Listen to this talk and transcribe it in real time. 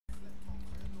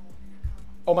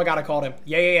Oh my god, I called him.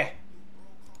 Yeah.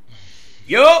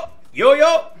 Yo.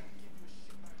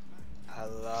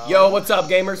 Hello. Yo, what's up,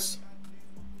 gamers?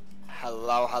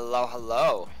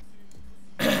 Hello.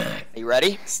 Are you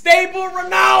ready? Stable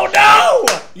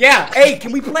Ronaldo! Yeah, hey,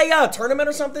 can we play a tournament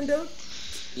or something, dude?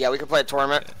 Yeah, we can play a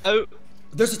tournament. Oh.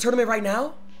 There's a tournament right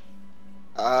now?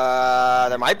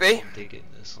 There might be.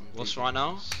 What's right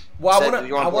now? Well,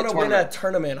 I wanna win a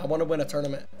tournament.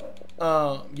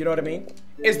 You know what I mean?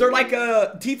 Is there like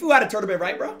a... Tfue had a tournament,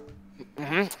 right, bro?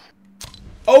 Mm-hmm.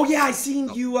 Oh, yeah, I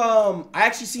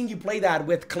actually seen you play that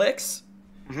with Clicks.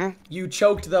 Mm-hmm. You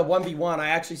choked the 1v1. I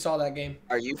actually saw that game.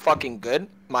 Are you fucking good?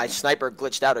 My sniper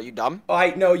glitched out. Are you dumb?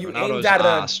 Oh, no, you Ronaldo's aimed at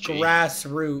ass, a grass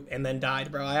root and then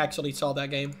died, bro. I actually saw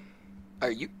that game. Are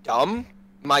you dumb?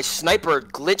 My sniper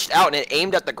glitched out and it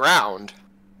aimed at the ground.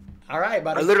 All right,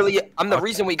 buddy. I'm the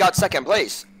reason we got second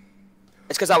place.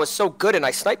 It's because I was so good and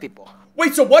I sniped people.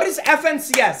 Wait, so what is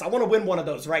FNCS? I want to win one of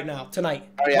those right now, tonight.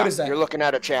 Oh, yeah. What is that? You're looking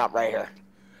at a champ right here.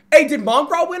 Hey, did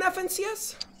Mongraal win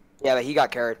FNCS? Yeah, but he got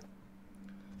carried.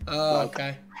 Oh,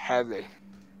 okay. Heavy.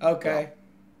 Okay. Yeah.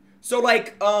 So,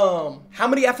 like, how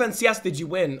many FNCS did you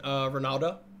win,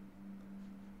 Ronaldo?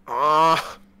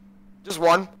 Just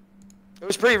one. It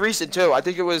was pretty recent, too. I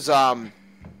think it was,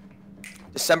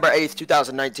 December 8th,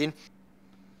 2019.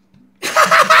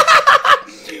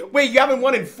 Wait, you haven't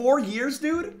won in 4 years,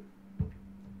 dude?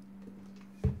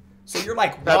 So you're,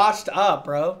 like, washed up,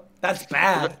 bro. That's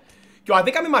bad. Yo, I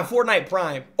think I'm in my FORTNITE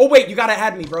prime. Oh, wait, you gotta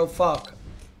add me, bro. Fuck.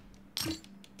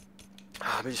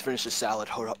 Let me just finish this salad.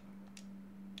 Hold up.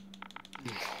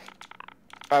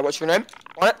 Alright, what's your name?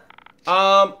 What?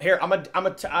 Here, I'm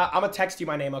gonna text you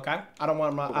my name, okay? I don't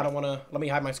wanna, let me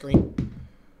hide my screen.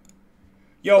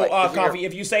 Yo, Coffee,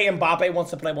 if you say Mbappe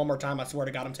wants to play one more time, I swear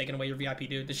to God, I'm taking away your VIP,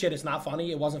 dude. This shit is not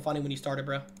funny. It wasn't funny when you started,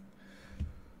 bro.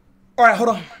 Alright, hold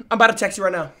on. I'm about to text you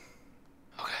right now.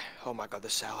 Okay. Oh my God,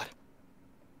 this salad.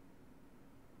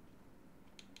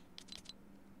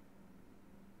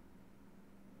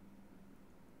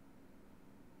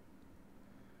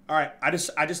 All right, I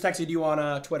just texted you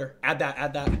on Twitter. Add that.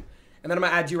 And then I'm gonna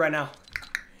add you right now.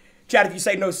 Chad, if you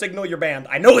say no signal, you're banned.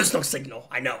 I know there's no signal.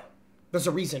 I know. There's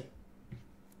a reason.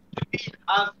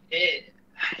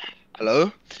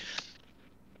 Hello?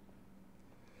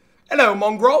 Hello,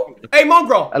 Mongraal. Hey,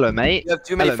 Mongraal. Hello, mate. You have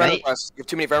too many friend requests. You have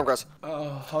too many friend requests.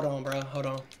 Hold on, bro. Hold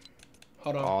on.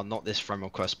 Oh, not this friend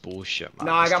request bullshit, man.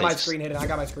 No, I got my screen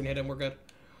hidden. We're good.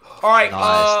 All right.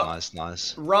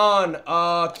 Nice. Ron,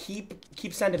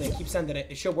 keep sending it.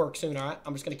 It should work soon. All right.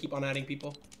 I'm just gonna keep on adding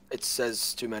people. It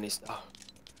says too many stuff.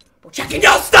 We're checking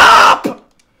your stop.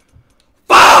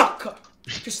 Fuck!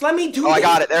 Just let me do. I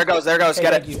got it. There it goes. Okay,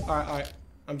 Get it. You. All right.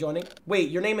 I'm joining. Wait,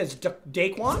 your name is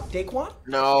Daquan?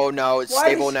 No, it's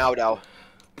Stable Ronaldo.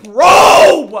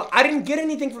 Bro! I didn't get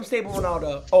anything from Stable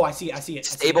Ronaldo. Oh, I see it.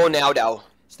 Stable Ronaldo.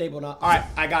 Stable now. All right,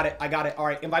 I got it. All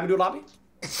right, invite me to a lobby.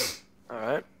 All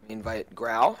right, invite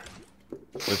Growl.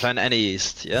 We're playing any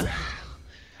East, yeah?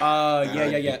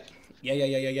 Yeah.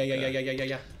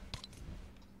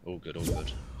 All good.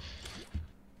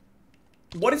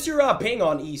 What is your ping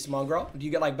on East, Mongraal? Do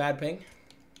you get like bad ping?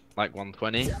 Like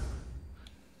 120.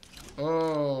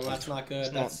 Oh, that's not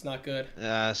good. That's not good.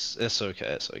 Yeah, it's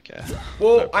okay.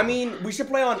 Well, No, I mean, we should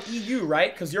play on EU,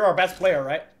 right? Because you're our best player,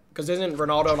 right? Because isn't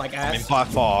Ronaldo like ass? I mean, by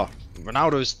far,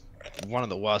 Ronaldo's one of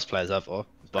the worst players ever.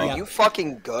 But Are you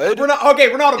fucking good? Okay,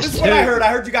 Ronaldo, this is what I heard. I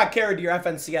heard you got carried to your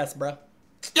FNCS, bro.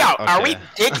 Yo, are we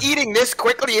dick eating this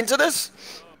quickly into this?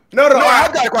 No.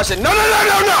 I've got a question. No.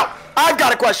 I've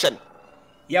got a question.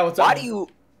 Yeah, what's up?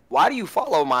 Why do you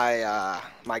follow my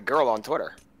my girl on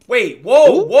Twitter? Wait,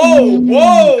 whoa.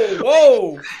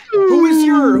 Who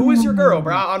is your girl,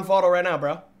 bro? I'll unfollow right now,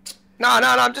 bro. No,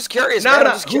 I'm just curious. No. I'm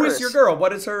just Who is your girl?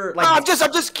 What is her like? No, I'm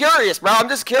just curious, bro. I'm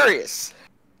just curious.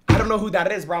 I don't know who that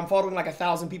is, bro. I'm following like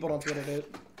 1,000 people on Twitter, dude.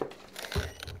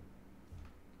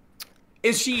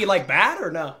 Is she like bad or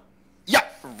no? Yeah,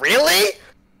 really?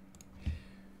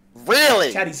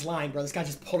 Really? Chatty's lying, bro. This guy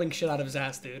just pulling shit out of his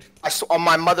ass, dude. On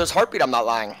my mother's heartbeat, I'm not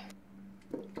lying.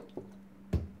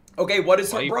 Okay, what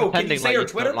is her, bro? Can you say her you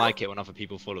Twitter? Don't like it when other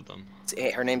people follow them.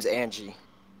 Her name's Jynxzi.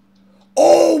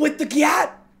 Oh, with the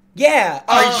cat? Yeah.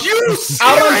 Are you serious?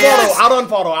 I'll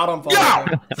unfollow.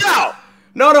 Yo.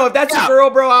 No, if that's your girl,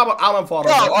 bro, I'll unfollow.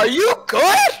 Bro, are you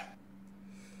good?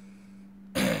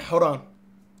 Hold on.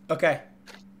 Okay.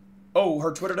 Oh,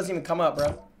 her Twitter doesn't even come up,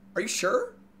 bro. Are you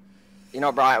sure? You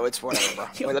know, bro, it's whatever, bro.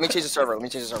 Wait, let me change the server.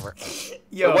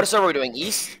 Yo. Wait, what server are we doing?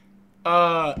 East?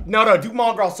 No, do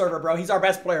Mongraal server, bro. He's our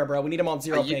best player, bro. We need him on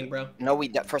 0 ping, bro. No,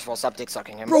 first of all, stop dick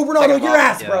sucking him. Bro, Ronaldo, your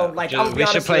ass, bro. Like, I'll be we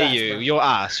honest, should play your you.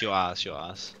 ass, Your ass.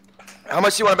 How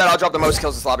much do you want to bet I'll drop the most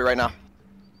kills in this lobby right now?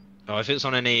 Oh, if it's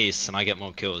on an east and I get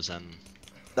more kills, then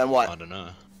Then I what? don't know.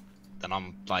 Then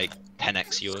I'm like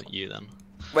 10x you then.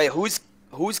 Wait, who's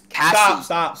Cassie?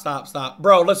 Stop.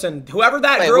 Bro, listen, whoever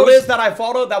that Wait, girl who's- is that I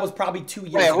followed, that was probably 2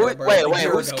 years ago, bro. Wait, Like, a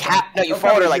year who's ago, Cat? bro. No, you Or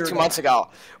followed her probably a like year 2 ago. months ago.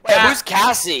 Wait, Cat. who's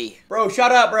Cassie? Bro,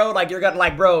 shut up, bro. Like, you're gonna,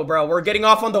 like, bro, we're getting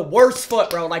off on the worst foot,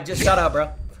 bro. Like, just shut up, bro.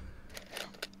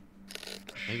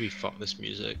 Maybe fuck this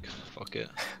music. Fuck it.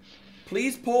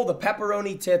 Please pull the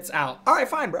pepperoni tits out. All right,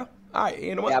 fine, bro. All right,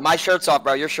 you know what? Yeah, my shirt's off,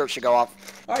 bro. Your shirt should go off.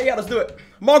 All right, yeah, let's do it.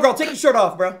 Mongraal, take your shirt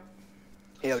off, bro.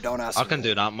 Ew, don't ask I me. can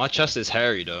do that. My chest is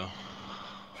hairy though.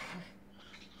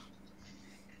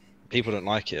 People don't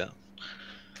like it.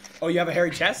 Oh, you have a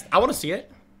hairy chest? I want to see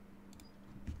it.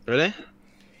 Really?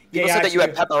 People yeah, said that you had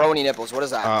actually. pepperoni nipples. What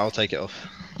is that? I'll take it off.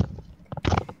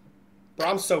 Bro,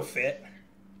 I'm so fit.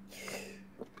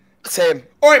 Same.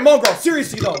 All right, Mongraal,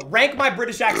 seriously though, rank my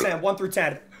British accent 1 through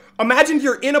 10. Imagine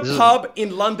you're in a pub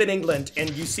in London, England, and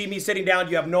you see me sitting down.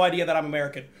 You have no idea that I'm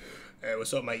American. Hey,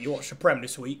 what's up, mate? You watched Supreme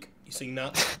this week? You seen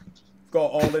that? Got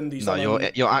all in these. No,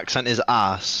 your accent is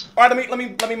ass. All right, let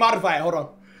me modify it. Hold on.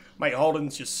 Mate,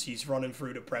 Holden's he's running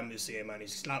through the Prem this year, man.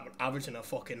 He's averaging a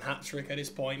fucking hat trick at this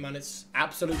point, man. It's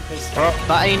absolute piss. Bro,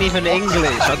 that ain't even English.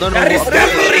 I don't know That is what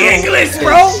definitely English,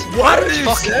 bro. What? it's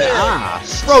fucking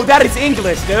ass. Bro, that is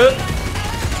English, dude.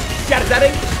 Chat, is that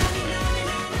English?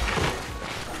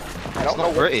 I don't It's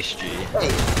not British, G.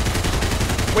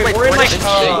 Wait, we're in like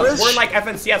British? we're in like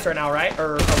FNCS right now, right?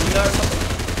 Or arena or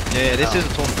something. Yeah, this is a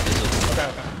tournament. This is a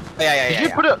tournament. Okay. Yeah. Did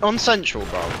you put it on central,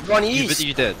 bro? On east.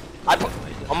 You did.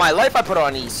 On my life, I put it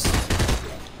on east.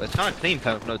 It's kind of clean,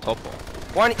 kind of no top on.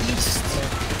 One east.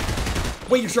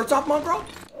 Wait, your shirt's off, Mongraal?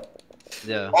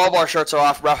 Yeah. All of our shirts are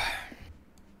off, bro.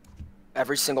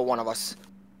 Every single one of us.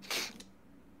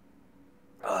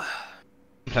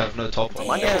 Have no top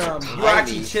on. Damn, you are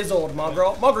actually chiseled,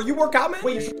 Mongraal. Mongraal, you work out, man?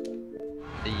 Wait,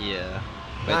 Yeah.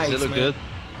 Wait, Nice, does it look man. good?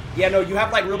 yeah, no, you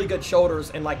have like really good shoulders,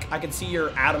 and like I can see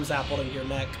your Adam's apple in your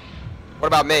neck. What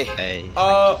about me? Hey.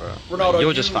 Ronaldo,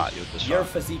 You're just fat. You're just Your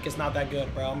fat. physique is not that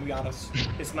good, bro. I'm gonna be honest.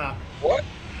 It's not. What?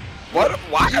 What?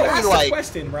 Why You are asked we the like?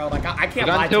 question, bro. Like I You can't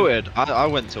lie got to you. tilted. I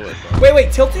went tilted, bro.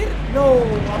 Wait, tilted? No,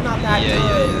 I'm not that Yeah,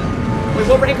 good. yeah. Wait,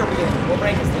 what rank are we in? What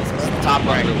rank is this, bro? Top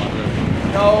rank.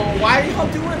 No, why are you all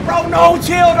doing, bro? No,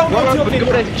 chill, don't go No, we tilted.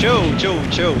 got it.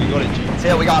 Chill. We got it, G.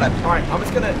 Yeah, we got it. All right, I'm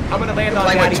gonna land on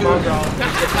Playing Daddy with two.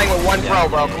 Mongraal. We're playing with one pro,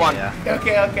 bro. Come on.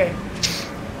 Yeah. Okay.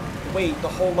 Wait, the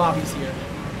whole lobby's here.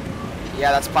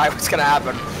 Yeah, that's probably what's gonna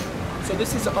happen. So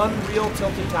this is Unreal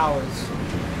Tilted Towers.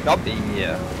 Nope.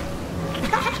 Yeah.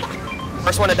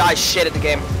 First one to die shit at the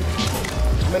game.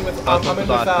 I'm in with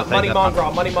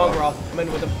Money Mongraal. I'm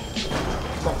in with him.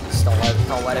 Just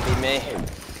don't let it be me.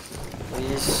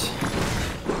 Please.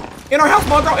 In our house,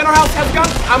 Mongraal. In our house. Has a gun.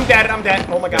 I'm dead.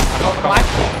 Oh my god. I'm alive.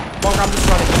 Mongraal, I'm just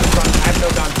running. I have no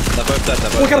gun. They're both dead.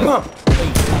 Oh, we got a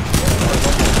pump.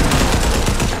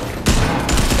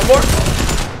 One more.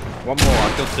 One more.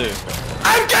 I killed two.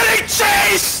 I'm getting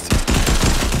chased!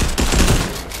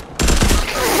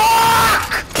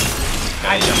 Fuck!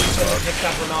 I just picked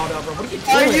up Ronaldo, bro. What are you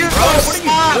Are doing, you bro? What are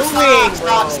you doing,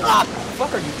 bro? Stop. What the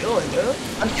fuck are you doing, dude?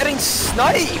 I'm getting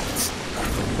sniped.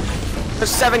 There's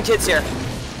 7 kids here.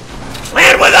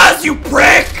 Land with us, you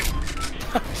prick!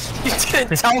 You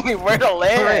didn't tell me where to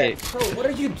land. Prick. Bro, what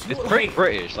are you doing? It's prick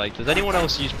British. Like, does anyone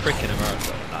else use prick in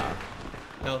America? Nah.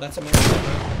 No, that's American,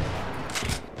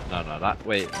 bro. No. That.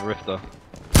 Wait, Rifter.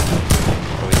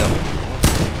 Oh, he's up.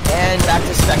 And back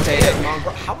to spectating.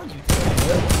 Mongraal, how are you doing,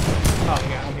 dude? Oh,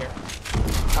 yeah, I'm here.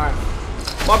 Alright.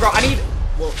 Mongraal, I need...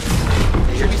 Well,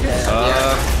 should we do this?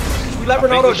 Should we let I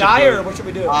think Ronaldo we should die, do- or what should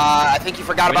we do? I think you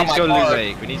forgot We about need my to go loot card.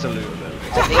 Lake. We need to loot a bit.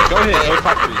 I think- Go here. Go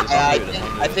factory. It's I not looted.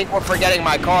 think, I think we're forgetting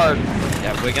my card.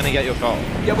 Yeah, we're gonna get your call.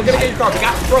 Yeah, we're gonna get your card. We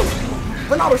got... Bro,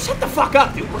 Ronaldo, shut the fuck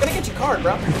up, dude. We're gonna get your card,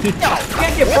 bro. You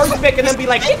can't get first pick and then be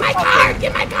like, get my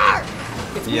card!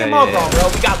 It's me and Mongraal, bro.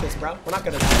 We got this, bro. We're not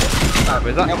gonna die.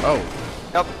 Where's that? Oh.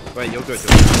 Yep. Wait, you're good.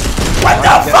 What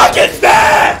the fuck is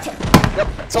that? Yep.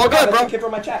 It's all good, bro. Kid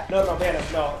from my chat. No, ban him.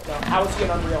 No. How is he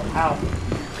an Unreal? How?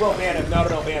 Bro, ban him. No,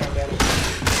 ban him.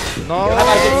 No.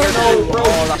 No, bro.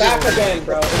 Oh, Back again,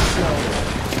 bro.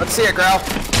 No. Let's see it, Grau.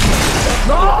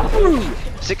 No!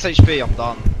 6 HP. I'm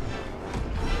done.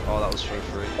 Oh, that was so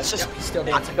free. Let's just He's still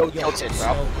not dancing. go tilted,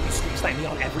 bro. You streak snipe me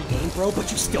on every game, bro, but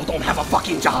you still don't have a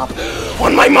fucking job.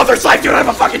 On my mother's life, you don't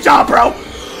have a fucking job, bro.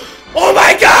 Oh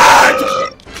my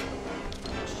god!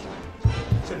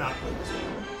 Should not play this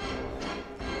game.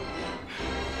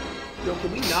 Yo,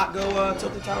 can we not go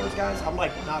Tilted Towers, guys? I'm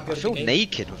like not good I at feel the game.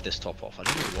 naked with this top off. I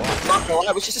don't know why. Not gonna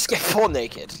lie, we should just get full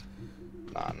naked.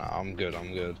 Nah, I'm good.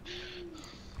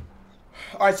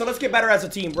 All right, so let's get better as a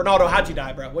team. Ronaldo, how'd you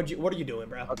die, bro? What are you doing,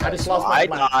 bro? Okay, I just so lost my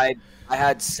flag. died. I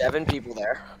had 7 people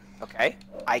there. Okay.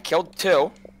 I killed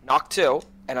 2, knocked 2,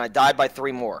 and I died by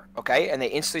 3 more. Okay, and they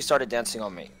instantly started dancing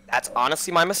on me. That's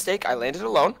honestly my mistake. I landed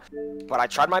alone, but I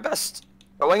tried my best.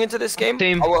 Going into this game,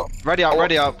 Team, ready up.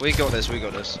 We got this.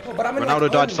 Oh, but I'm in Ronaldo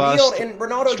like died Unreal, first. and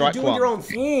Ronaldo, Strike you're doing your one. own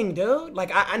thing, dude. Like,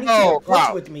 I need you to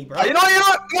push with me, bro. You know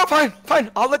what? Yeah,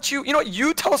 fine. I'll let you. You know what?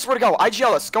 You tell us where to go.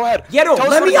 IGL us. Go ahead. Yeah, no, Tell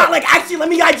us let where me to go. actually, let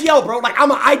me IGL, bro. Like, I'm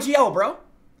an IGL, bro.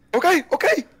 Okay.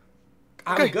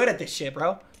 I'm good at this shit,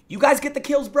 bro. You guys get the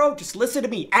kills, bro. Just listen to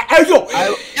me. Yo,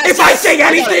 if I say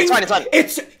anything, it's fine.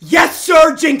 it's yes,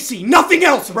 sir, Jynxzi. Nothing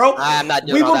else, bro. I'm not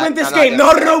doing We will all win that. this I'm not game. doing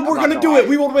No, that. we're I'm gonna not do doing it.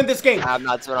 We will win this game. I'm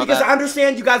not doing all because that. I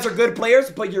understand you guys are good players,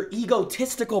 but you're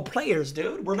egotistical players,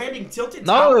 dude. We're landing tilted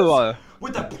No. towers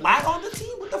with a plat on the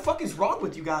team. What the fuck is wrong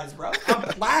with you guys, bro? I'm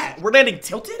plat. We're landing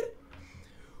tilted.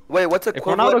 Wait, what's If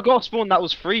equivalent? Ronaldo got spawned, that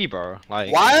was free, bro.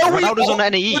 Like, Why are we? Ronaldo's on We're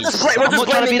NEs. just I'm not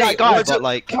trying to be that guy, but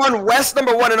like, Come on, West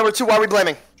number 1 and number 2. Why are we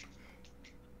blaming?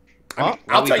 what?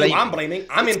 I'll tell you, I'm blaming.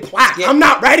 I'm in plat. I'm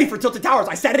not ready for tilted towers.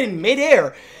 I said it in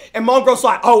midair, and Mongraal's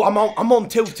like, "Oh, I'm on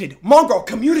tilted." Mongraal,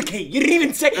 communicate. You didn't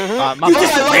even say. You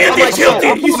just landed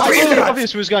tilted. You screamed at us.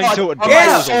 Obviously was going tilted.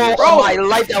 Yeah, bro. Oh my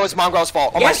life, that was Mongraal's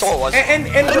fault. Oh my soul, it was. And I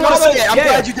didn't want to Ronaldo, say it. I'm yeah.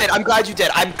 glad you did. I'm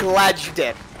glad you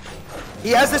did. He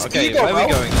has this Okay, ego, where bro. are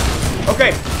we going?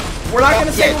 Okay, we're not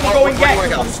gonna say where we're going where yet we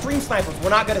because go? we're stream snipers. We're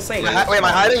not gonna say it. Wait, am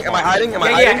I hiding? Am I hiding?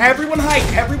 Yeah, everyone hide.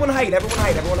 Everyone hide.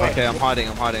 Okay, I'm hiding.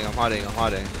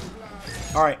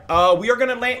 All right, we are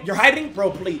gonna land. You're hiding, bro.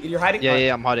 Please, you're hiding.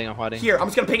 Yeah, I'm hiding. Here, I'm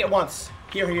just gonna ping it once.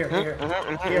 Here.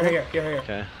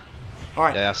 Okay. All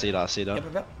right. Yeah, I see that.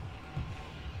 Yep.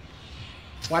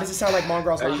 Why does it sound like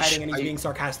Mongraal's not hiding and he's being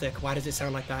sarcastic? Why does it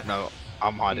sound like that? No,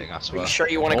 I'm hiding, I swear. Are you sure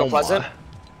you want to go Pleasant?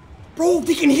 Bro,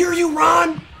 they can hear you,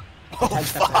 Ron! Oh,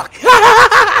 fuck.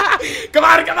 Come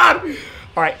on!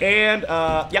 Alright, and,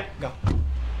 yeah, go.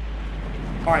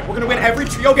 Alright, we're gonna win every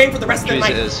trio game for the rest of the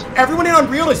night. Everyone in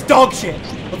Unreal is dog shit.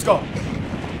 Let's go.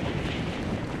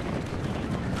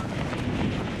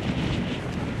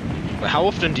 But how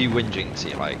often do you win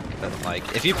Jynxzi? Like,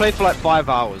 if you play for like 5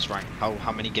 hours, rank,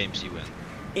 how many games do you win?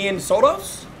 In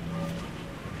Solos?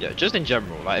 Yeah, just in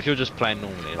general. Like, if you're just playing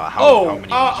normally, like how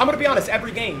many? I'm gonna be honest.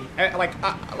 Every game,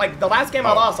 like the last game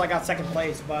I lost, I got 2nd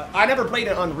place, but I never played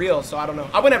in Unreal, so I don't know.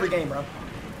 I win every game, bro.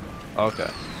 Okay.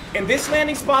 And this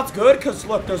landing spot's good because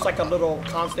look, there's like a little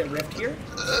constant rift here.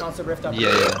 Constant rift up here.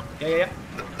 Yeah.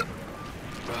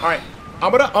 All right,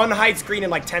 I'm gonna unhide screen in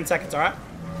like 10 seconds. All right.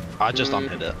 I just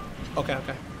unhid it. Okay.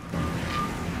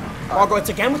 Margo, it's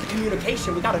again with the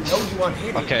communication. We gotta know you unhid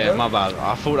it. Okay, dude. my bad.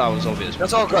 I thought that was obvious.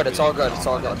 It's all good. It's all good.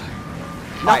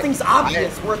 Nothing's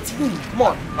obvious. We're a team. Come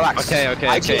on. Relax. Okay.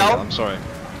 IGL? I'm sorry.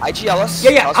 IGL us.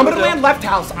 Yeah. I'm gonna land left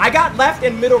house. I got left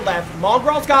and middle left.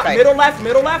 Mongraal's got middle left.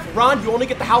 Ron, you only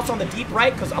get the house on the deep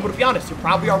right because I'm gonna be honest, you're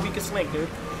probably our weakest link, dude.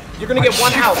 You're gonna get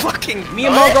one house. Me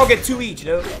and Mongraal get 2 each,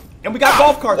 dude. And we got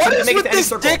golf carts. What so we is can make with it to any this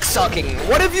circle. dick sucking?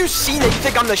 What have you seen that you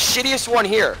think I'm the shittiest one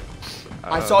here?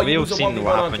 I saw we you all use a seen 1v1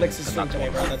 what on happened Clix's in stream that today,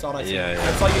 one. bro. That's all I see. Yeah.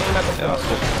 I saw you aim at the floor.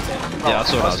 Yeah, I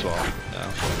saw that as well.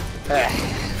 Yeah.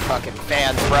 Fucking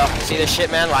fans, bro. See this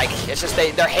shit, man? Like, it's just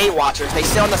they're hate watchers. They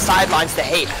sit on the sidelines to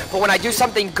hate. But when I do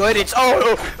something good, it's it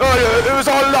was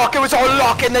all luck, and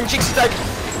then Jynxzi's like,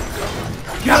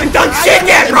 You haven't done shit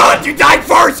yet, bro. You died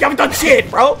first. You haven't done shit,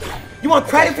 bro. You want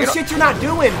credit for shit you're not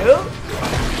doing, dude?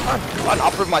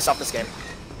 I'll prove myself this game.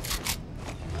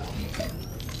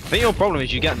 I think your problem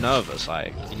is you get nervous.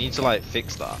 Like, you need to like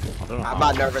fix that. I don't know. I'm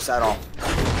not nervous at all.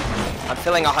 I'm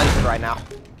feeling 100 right now.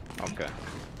 Okay.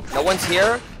 No one's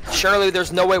here. Surely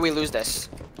there's no way we lose this.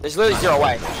 There's literally 0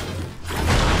 way.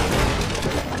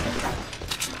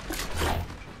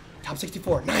 Top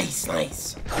 64. Nice. I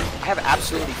have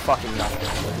absolutely fucking nothing.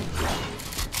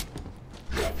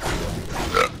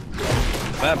 The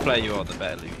better player you are, the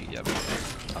better loot you get.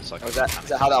 That's like. Is that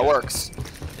how that works?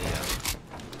 Yeah.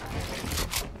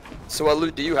 So what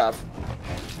loot do you have?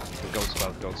 Gold's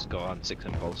go on 6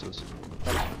 impulses.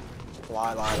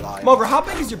 Lie. Mover, how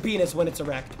big is your penis when it's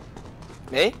erect?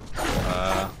 Me?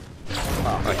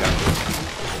 Okay.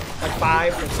 Like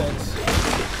 5 or 6.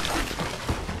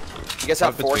 You guys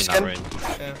have Between that foreskin? range.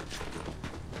 Yeah.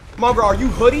 Mover, are you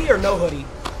hoodie or no hoodie?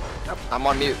 I'm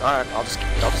on mute. Alright, I'll just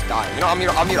die. You know, I'll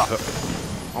mute up.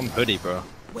 I'm hoodie, bro.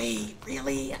 Wait,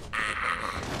 really?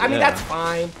 I mean, that's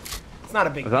fine. It's not a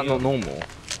big Is deal. that not normal?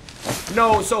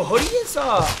 No, so hoodie is,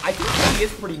 I think hoodie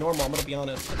is pretty normal, I'm gonna be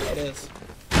honest. It is.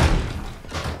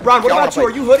 Ron, what about you?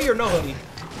 Are you hoodie or no hoodie?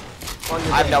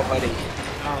 I have no hoodie.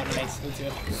 Oh, nice. Me too.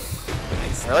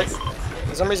 Nice. Really?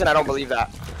 For some reason, I don't believe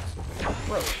that.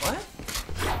 Bro, what?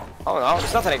 Oh no,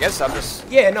 there's nothing against them. Just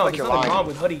Yeah, no, like there's you're nothing lying. wrong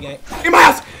with hoodie gang. In my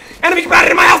house! Enemy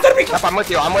combatant in my house! Enemy! Yep, I'm with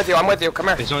you. I'm with you. I'm with you. Come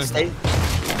here. He's on- Stay.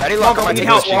 Ready? Look, I'm gonna take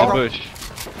this wall. Bush.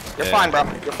 You're Yeah. fine, bro.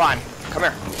 You're fine. Come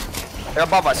here. They're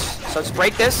above us. So let's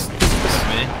break this.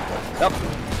 Me. Yep.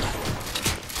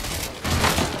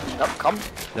 Yep, come.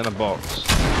 In a box.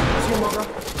 See him, bro?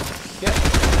 Yeah.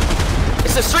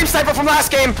 It's the stream sniper from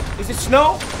last game. Is it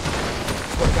snow?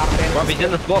 Swear to God, I'm banned. Rob, he's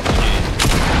in the box, dude.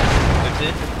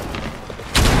 50.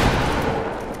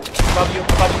 Above you,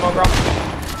 Mongraal.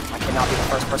 I cannot be the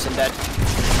first person dead.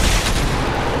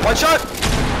 One shot.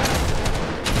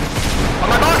 On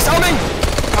my box, help me.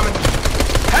 Coming.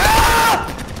 Help!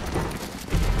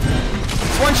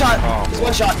 It's one shot. Oh. It's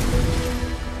one shot.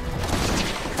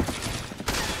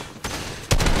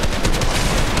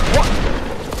 What?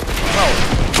 No.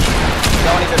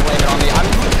 Don't even blame it on me.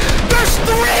 There's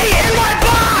 3 in my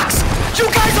box! You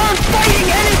guys aren't fighting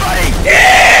anybody!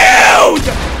 Dude!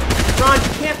 Ron,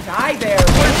 you can't die there.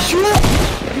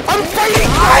 I'm fighting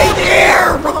Die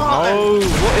there, Ron! Oh,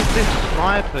 what is this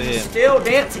sniper here? Still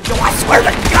dancing. Yo, I swear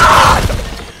to God!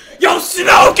 Yo,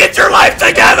 Snow, get your life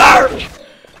together!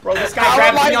 Bro, this guy How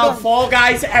grabs am I me on the- Fall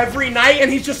Guys every night,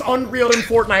 and he's just unreal in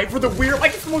Fortnite for the weird,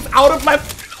 like, it's the most out of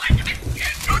left.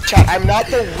 Chat, I'm not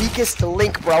the weakest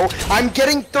link, bro.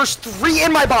 There's 3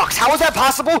 in my box. How is that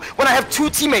possible when I have 2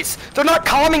 teammates? They're not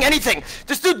calming anything.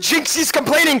 This dude Jynxzi's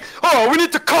complaining, oh, we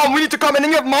need to calm, and then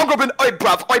you have Mongraal and, oi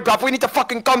bruv, we need to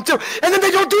fucking calm too. And then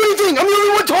they don't do anything. I'm the only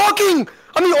one talking.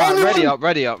 I'm the only Ready one. up,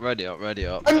 ready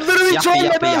up. I'm literally trying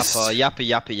my best.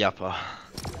 Yappa.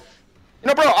 You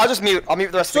know, bro, I'll just mute. I'll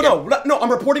mute the rest So of the game. no, I'm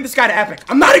reporting this guy to Epic.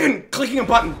 I'm not even clicking a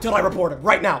button till I report him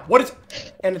right now. What is?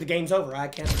 End of the game's over. I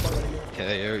can't report him anymore.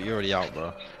 Okay, you're already out,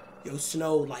 bro. Yo,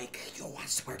 Snow, like, yo, I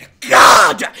swear to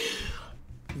God,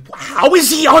 how is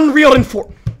he unreal in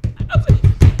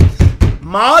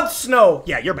Mod Snow?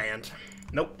 Yeah, you're banned.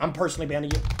 Nope, I'm personally banning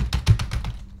you.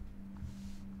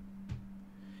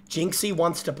 Jynxzi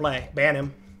wants to play. Ban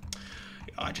him.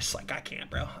 Yo, I can't,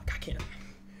 bro. I can't.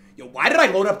 Yo, why did I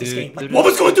load up this game? Like, what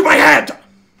was going through my head?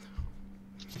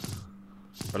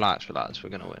 Relax. We're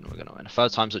gonna win.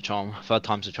 Third time's a charm.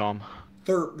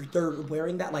 They're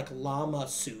wearing that, like, llama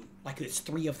suit. Like, there's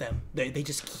 3 of them. They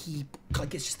just keep,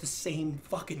 like, it's just the same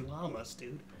fucking llamas,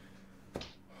 dude.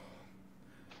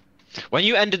 When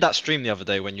you ended that stream the other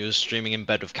day, when you were streaming in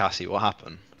bed with Cassie, what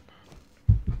happened?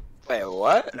 Wait,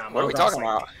 what? Nah, What are we talking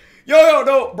about? Yo,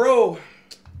 no, bro.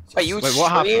 Wait, Wait,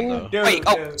 what happened, though? Dude, Wait,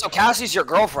 so Cassie's your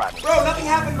girlfriend? Bro, nothing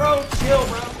happened, bro. Chill,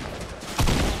 bro.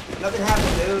 Nothing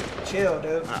happened, dude. Chill,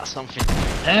 dude. Something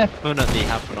definitely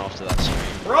happened after that stream.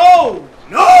 Bro,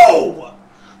 no!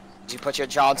 Did you put your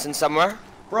Johnson somewhere?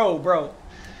 Bro.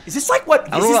 Is this like what?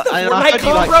 Is I this the heard Fortnite you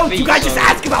code, like bro? feet, You guys just so-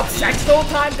 ask about sex the whole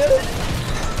time,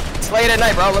 dude? It's late at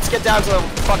night, bro. Let's get down to the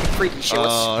fucking freaky shit.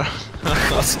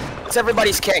 What's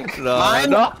everybody's kink? Mine?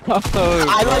 No,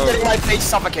 I like getting my face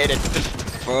suffocated.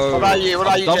 bro. What about you? What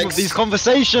about you, Done Jynx? with these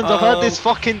conversations. I've heard this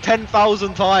fucking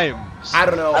 10,000 times. I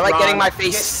don't know. I like Ron. getting my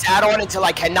face sat on until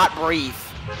I cannot breathe.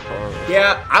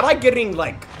 Yeah, I like getting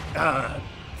like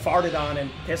farted on and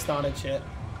pissed on and shit.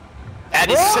 That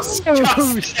is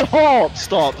disgusting.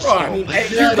 Stop. Bro, I mean, hey,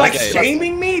 you're like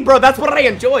shaming me, bro. That's what I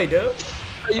enjoy, dude.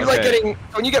 Are you like getting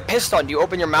when you get pissed on? Do you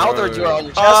open your mouth or do you on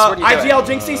your chest? What do you do? IGL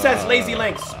Jynxzi says lazy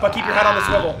links, but keep your head on the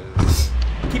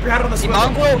swivel. Keep your head on the See,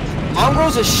 swivel.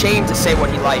 Mongraal's ashamed to say what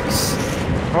he likes.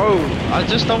 Bro, I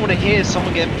just don't want to hear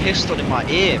someone getting pissed on in my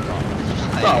ear, bro.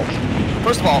 Bro,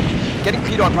 first of all, getting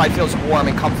peed on probably feels warm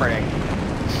and comforting.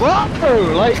 What, bro?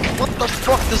 Like, what the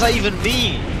fuck does that even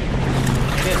mean?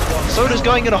 So does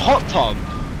going in a hot tub.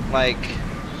 Like,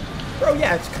 Bro,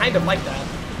 yeah, it's kind of like that.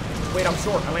 Wait, I'm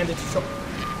short. I landed too short.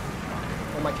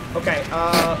 Oh my. Okay.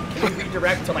 Can we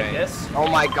redirect to like this? Oh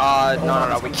my god, Hold no, on,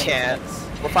 no, it's we gonna can't. make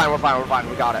sense. We're fine,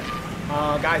 we got it.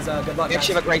 Guys, good luck. You Guys.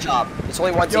 actually have a great job. It's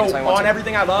only one team, Yo, it's only one on team.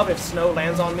 everything I love, if Snow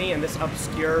lands on me in this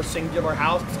obscure singular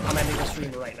house, I'm ending the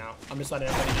stream right now. I'm just letting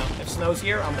everybody know. If Snow's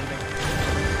here, I'm leaving.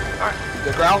 Alright.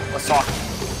 Good, Growl? Let's talk.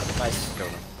 Nice. go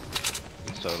on.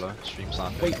 Solo, stream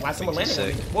sniping. Wait, why someone landed on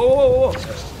me? Sick. Whoa.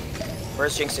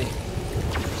 Where's Jynxzi?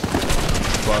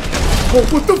 Oh,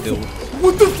 what the fuck?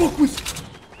 What the fuck was...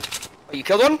 Oh, you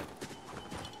killed one?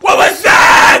 What was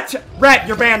that? Red,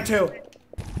 you're banned too.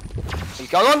 You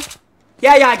killed one?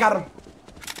 Yeah, I got him.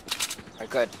 Alright,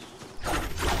 good.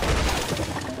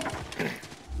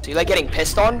 So you like getting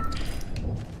pissed on?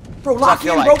 Bro, lock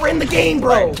feel in, like? bro. We're in the game,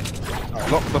 bro.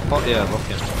 Lock the fuck, yeah, lock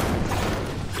in.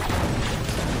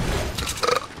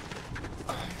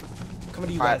 Coming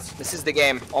to you Alright, guys. this is the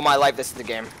game. All my life, this is the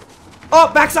game.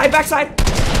 Oh, backside.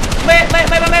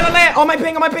 Lit. On my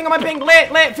ping.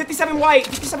 Lit. 57 white.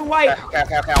 57 white. Okay, I'll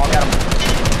get him.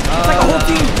 It's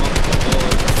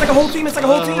like a whole team. It's like a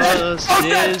whole team.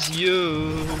 This is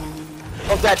you.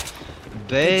 I'm dead.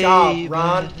 Good job,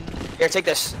 Ron. Here, take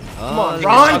this. Come on,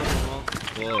 Ron.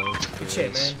 Good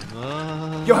shit,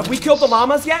 man. Yo, have we killed the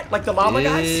llamas yet? Like the llama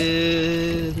guys?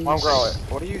 Mongraal,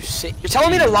 what are you saying? You're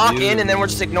telling me to lock in and then we're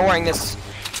just ignoring this,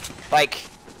 like...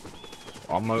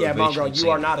 Yeah, Mongraal, you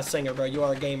are not a singer, bro. You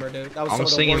are a gamer, dude. That was I'm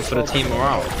singing for the team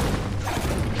morale.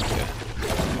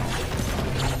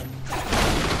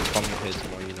 I'm here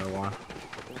tomorrow, you know why.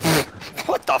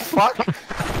 What the fuck?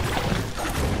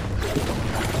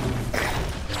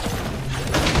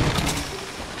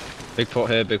 Big foot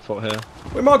here, big foot here.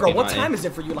 Wait, Mongraal, what time is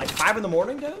it for you? Like 5 in the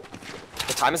morning, dude?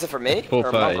 What time is it for me?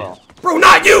 4:30. Bro,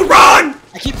 not you, Ron!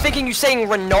 I keep thinking you're saying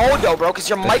Ronaldo, bro, because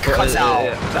your mic cuts out.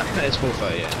 Yeah. It's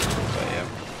 4:30, yeah. 4:30,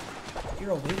 yeah.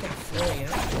 You're awake at 4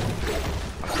 a.m.?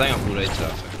 I'm staying up all day today, I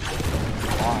think.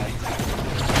 Why?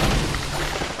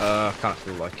 I kind of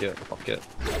feel like it. Fuck it.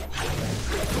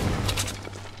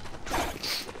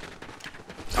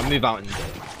 I'll move out in...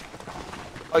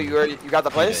 Oh, you got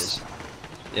the place?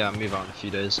 Yeah, I'll move out in a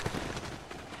few days.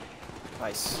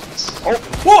 Nice. Oh!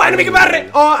 Whoa, enemy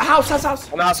combatant! Oh, house.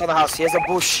 On the house. He has a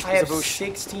bush. I have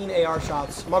 16 AR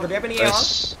shots. Mongraal, do you have any AR?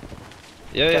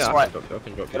 Yeah, Guess what? I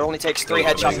can drop you. It only takes 3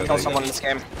 headshots to kill someone in this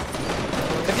game.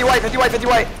 50 white.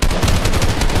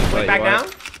 Wait, back down?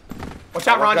 Watch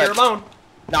out, Ron, you're alone.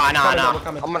 Nah.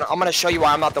 Coming. I'm gonna show you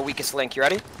why I'm not the weakest link. You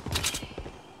ready?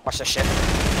 Watch this shit.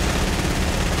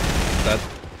 Dead.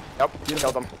 Yep, you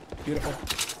killed him. Beautiful.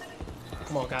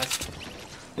 Come on, guys.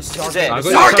 This is This our is game. it. This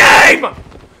is our game!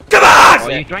 Come on! Oh,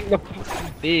 you drank the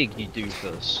fucking big, you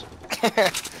doofus.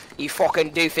 You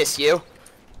fucking doofus, you.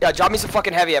 Yeah, drop me some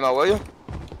fucking heavy ammo, will you?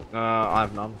 I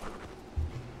have none.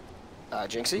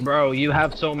 Jynxzi? Bro, you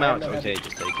have so much. no Okay, heavy.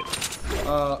 just take it.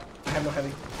 I have no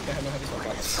heavy. I have no heavy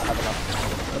so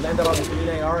far. I landed on the green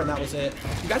AR and that was it.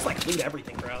 You guys like loot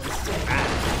everything, bro. This is so bad.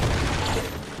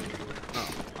 Oh,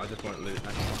 I just want loot.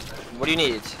 What do you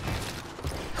need?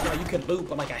 No, you could loot,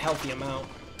 but like a healthy amount.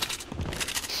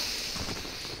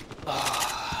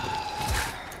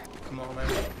 Come on, man.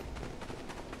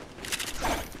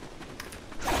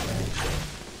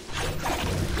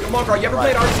 Come on, bro. You ever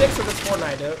played R6 or just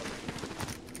FORTNITE, dude?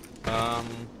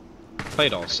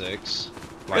 Played all 6.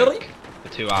 Like, Really? For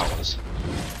 2 hours.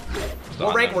 So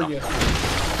What I rank know were nothing. you?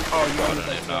 Oh, you only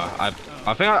played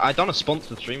I think I done a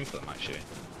sponsored stream for them actually.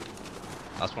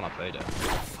 That's when I played it.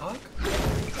 Fuck?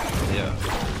 Yeah.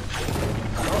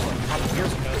 That was like a couple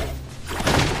years ago.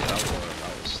 Yeah,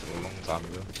 that was a long time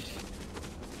ago.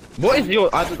 What is your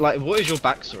what is your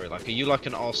backstory? Like, are you like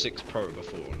an R6 pro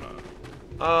before or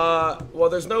no? Well,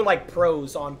 there's no like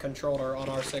pros on controller on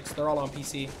R6. They're all on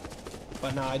PC.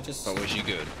 But no, I just. But was you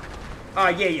good?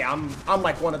 Yeah. I'm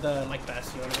like one of the like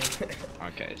best. You know what I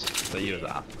mean? Okay, so you were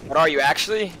that. What are you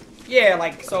actually? Yeah,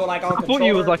 like so, like on. I thought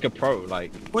you was like a pro,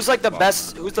 like. Who's like the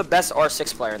best? Who's the best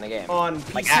R6 player in the game? On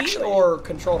PC like, actually, or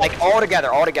controller? Like all together.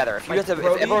 If you Like if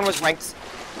everyone was ranked,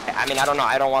 I mean, I don't know.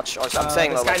 I don't watch. I'm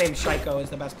saying this though, guy like, named Shaiko is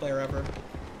the best player ever.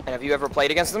 And have you ever played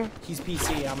against him? He's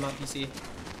PC. I'm not PC. You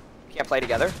can't play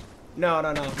together. No.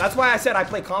 That's why I said I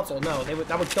play console. No,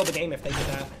 that would kill the game if they did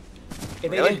that. If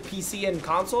they Really? did PC and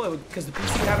console, it would because the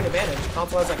PC would have an advantage.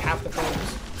 Console has like half the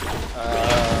frames.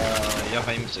 You have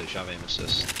aim assist. You have aim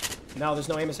assist. No, there's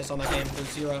no aim assist on that game.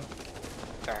 There's 0.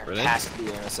 There Really? has to be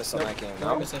an assist on that game. No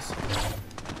No, aim assist.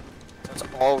 it's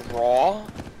all raw.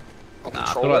 On Nah, I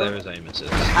feel controller. like there is aim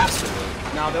assist. It has to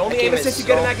be. No, the only That aim game assist is you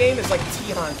get in so- that game is like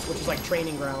T-Hunt, which is like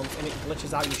training grounds, and it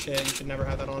glitches out your shit. You should never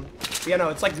have that on. But yeah, no,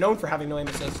 it's like known for having no aim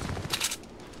assist.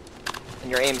 And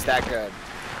your aim's that good.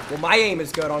 Well, my aim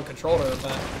is good on controller,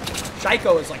 but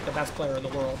Shaiko is like the best player in the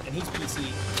world, and he's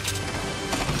PC.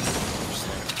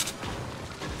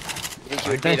 You think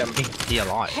you would beat him? He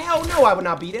alive. Hell no, I would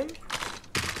not beat him.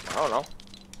 I don't know.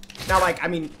 Now, like, I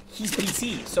mean, he's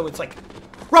PC, so it's like,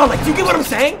 Ron, like, do you get what I'm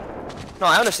saying? No,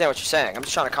 I understand what you're saying. I'm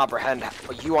just trying to comprehend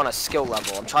you on a skill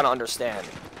level. I'm trying to understand.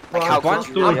 Like Well, how I'm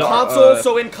good you I'm really are. console,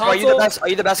 so in console. Are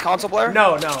you the best console player?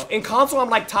 No. In console, I'm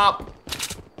like top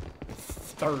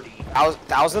 30.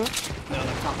 1,000? No,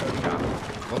 like top 30.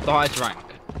 What's the highest rank?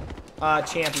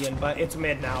 Champion, but it's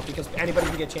mid now because anybody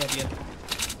can get champion.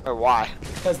 Or why?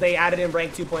 Because they added in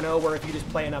rank 2.0, where if you just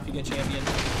play enough, you get champion.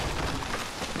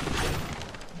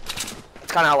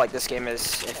 It's kind of how like this game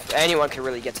is. If anyone can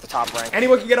really get to the top rank.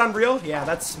 Anyone can get Unreal. Yeah,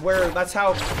 that's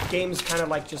how games kind of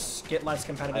like just get less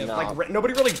competitive. I know. Like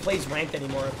nobody really plays ranked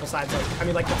anymore. Besides, like, I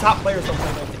mean, like the top players don't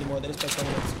play ranked anymore. They just play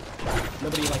tournaments.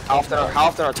 Nobody like. How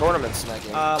often are tournaments in that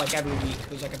game? Like every week,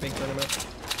 there's like a big tournament.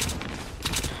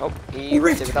 Oh, he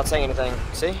ripped it without saying anything.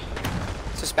 See?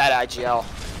 It's just bad IGL.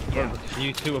 Yeah.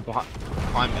 You two are behind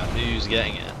me. I knew you was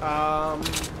getting it.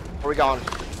 Where we going?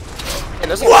 Hey,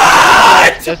 there's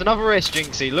What? There's another race,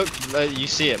 Jynxzi. Look, you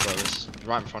see it, bro. It's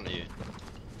right in front of you.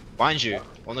 Behind you,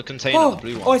 on the container, the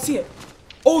blue one. Oh, I see it.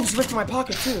 Oh, there's a rift in my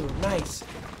pocket too. Nice.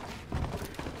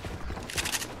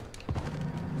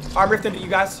 I'm rifting at you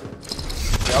guys.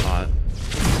 Yep. Right.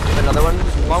 You have another one,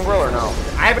 Mongraal, or no?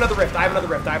 I have another rift. You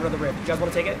guys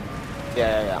want to take it?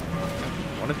 Yeah.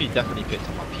 What if you definitely picked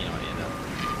up my peanut, you know?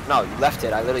 No, you left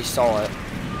it. I literally saw it.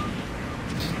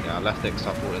 Yeah, I left it because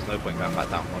I thought there's no point going back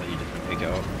down. Why don't you just pick it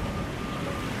up?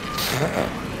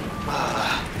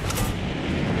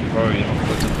 Bro, you're not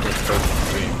good to put both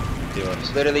stream.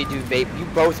 Literally do vape. You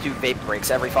both do vape breaks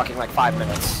every fucking like 5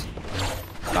 minutes.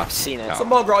 I've seen it. So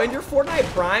Mongraal, in your Fortnite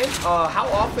prime, how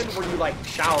often were you like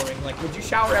showering? Like, would you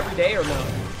shower every day or no?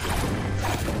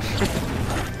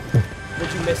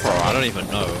 Would you miss? Bro, I don't even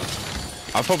know.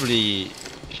 I probably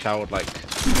showered like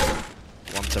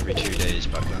once every 2 days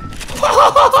back then.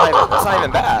 That's not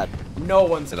even bad. No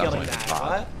one's So killing that.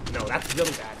 What? No, that's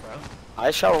really bad, bro.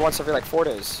 I shower once every like 4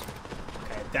 days.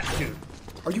 Okay, that dude.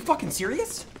 Are you fucking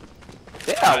serious?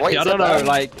 Yeah, wait. I don't know.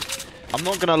 Like, I'm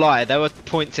not gonna lie. There were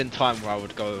points in time where I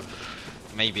would go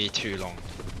maybe too long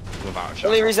without a shower. The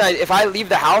only reason if I leave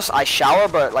the house, I shower,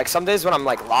 but like some days when I'm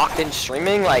like locked in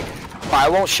streaming, like I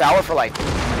won't shower for like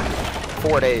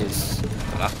 4 days.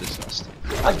 That's disgusting.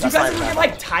 Do you guys ever get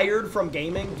like tired from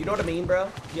gaming? Do you know what I mean, bro?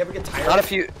 Do you ever get tired? Not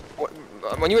if you.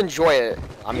 When you enjoy it,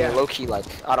 I mean, Yeah. low key, like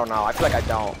I don't know. I feel like I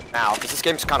don't now because this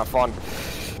game's kind of fun.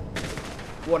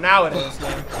 Well, now it is,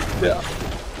 man. Yeah.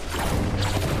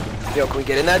 Yo, can we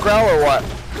get in that growl or what?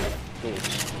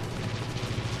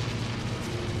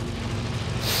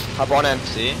 Hop on in.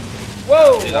 See?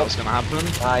 Whoa! Knew that was gonna happen.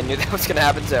 I knew that was gonna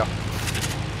happen too.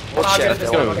 Hold on, I'll get it this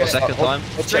Go, time, I'll get it. second time.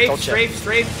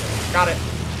 Strafe. Got it.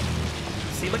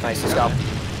 See, look Nice, at let's go.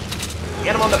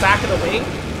 Get him on the back of the wing.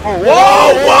 Oh,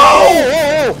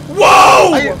 Whoa!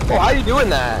 Whoa! How are you doing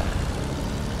that?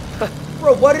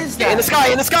 Bro, what is that? In the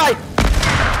sky!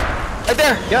 Right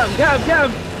there! Get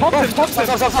him! Pump him! Stop! Bro,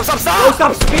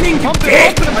 stop spinning, you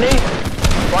dick! 20! 20!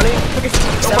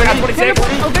 Oh my god, 26!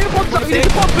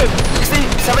 60,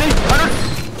 70, 100!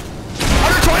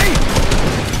 120!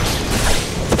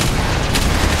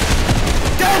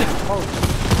 Dead! Oh.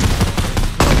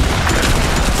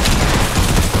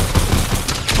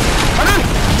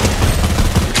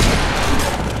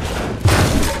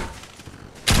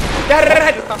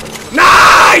 100!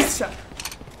 Nice!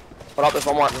 Hold up, there's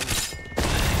one more.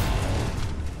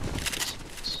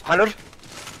 100?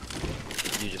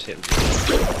 You just hit him.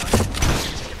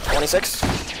 26? Oh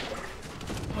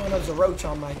no, there's a roach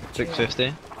on my...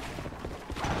 650.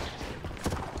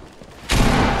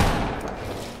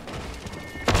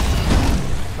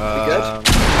 You good?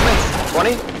 20?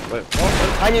 Wait, what?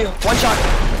 Behind you, one shot.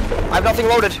 I have nothing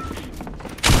loaded.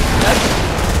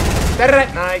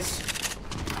 Dead. Nice.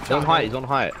 He's on height,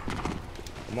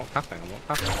 I'm not capping.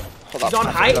 Hold up, He's on I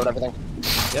have to height? load everything.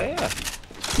 Yeah.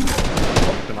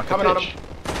 Coming on him.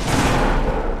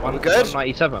 You good?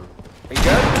 197. Are you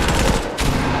good?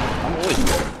 I'm always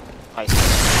good. Nice.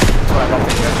 That's what I love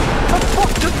to hear. What the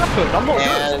fuck just happened? I'm not good.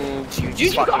 And you just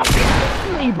You got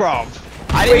me, bro.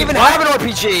 I didn't Wait, even what? have an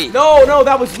RPG! No,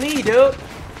 that was me, dude.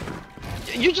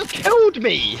 You just killed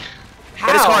me. How?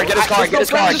 Get his car, get his car, get his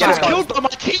car, I get his just car. killed by my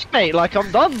teammate. Like I'm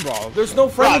done, bro. There's no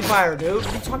friendly Bruh. fire, dude. What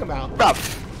are you talking about? Bruh.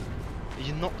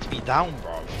 You knocked me down,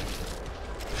 bro.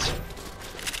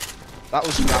 That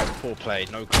was poor play.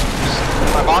 No goals.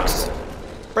 My box.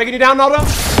 Breaking you down, Naldo? No,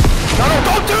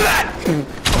 don't do that!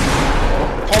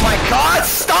 Oh my god,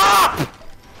 stop!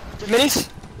 Minis?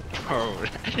 Bro,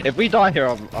 if we die here,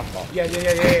 I'm lost. Yeah. No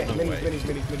way.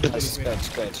 Minis. That's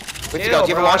good. Wait, Ew, go. Do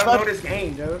you have a bro, I launch don't know pad? this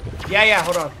game, dude. Yeah,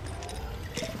 hold on.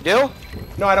 Do?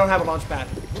 No, I don't have a launch pad.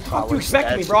 What the fuck do you we're expect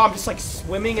dead. me, bro? I'm just like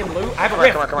swimming in loot. I have a Come on,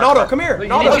 rift. come on, come on, Naldo, come come here. You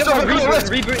Naldo, need to get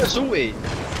Rift. reboot the salty. wait,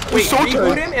 Assault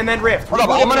reboot it. him and then rift. Hold up,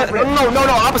 Reboot I'm him gonna. and rift.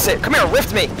 No, opposite. Come here,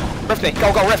 rift me. Rift me.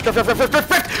 Go, rift.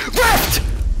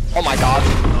 Oh my god.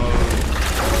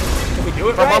 Can we do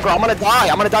it Bro, right? I'm gonna die.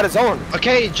 I'm gonna die to zone.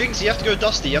 Okay, Jynxzi, you have to go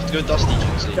Dusty.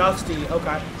 Jynxzi. Dusty,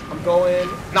 okay. I'm going.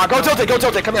 Nah, go tilt it.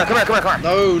 Come here. No.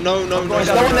 going There's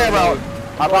no one there, bro.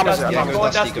 I promise you. I I'm Yeah, promise.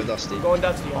 going Dusty, Dusty. go Dusty. I'm going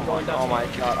Dusty. I'm going Dusty. Oh my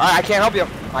god. I can't help you.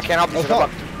 I can't help you. Oh, fuck.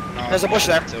 There's a bush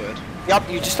there. Tilted. Yup,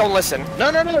 you just don't listen. No.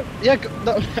 Yeah,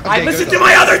 no. Okay, I listened go to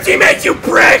my other teammates, you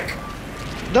prick!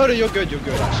 No, you're good, actually.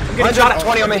 I'm Mine's getting shot at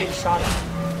 20 on me. I'm getting shot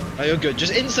at. No, you're good.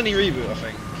 Just instantly reboot, I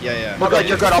think. Yeah. You're good,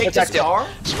 you're good. I'll Take this protect you. car.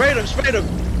 Sprayed him.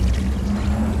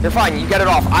 You're fine. You get it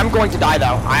off. I'm going to die,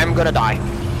 though. I am gonna die.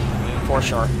 For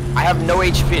sure. I have no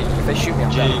HP. If they shoot me,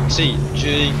 I'm dead.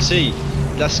 Jynxzi.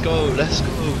 Let's go.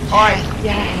 Alright.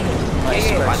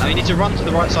 Nice. Right, now you need to run to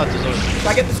the right side of the zone. If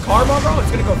I get this car, bro,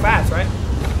 it's gonna go fast, right?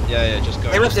 Yeah, just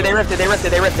go. They ripped it.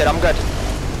 I'm good.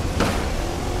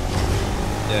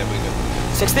 Yeah, we're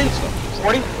good. 60?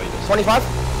 40? 25?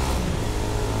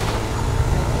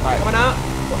 Alright. Coming out.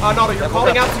 No, you're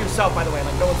calling out to yourself, by the way.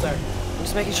 Like, no one's there. I'm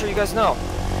just making sure you guys know.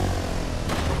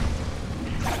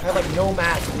 I have, like, no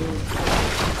match, dude.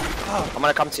 Oh. I'm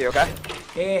gonna come to you, okay?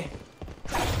 Yeah.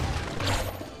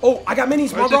 Oh, I got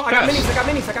minis, bro. I got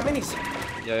minis.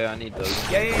 Yeah, I need those.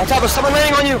 Yeah. On top, there's someone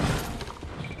landing on you!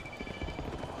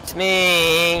 It's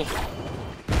me!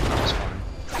 That's fine.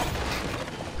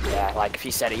 Yeah, like, if he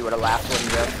said it, you would've laughed,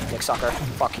 wouldn't you? Dick sucker.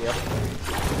 Fuck you.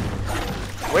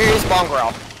 Where is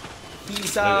Mongraal?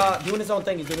 He's, doing his own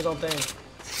thing.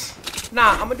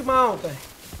 Nah, I'm gonna do my own thing.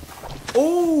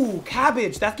 Oh,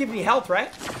 cabbage. That's giving me health,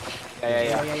 right?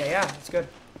 Yeah. That's good.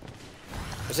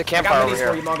 There's a I campfire got over minis here.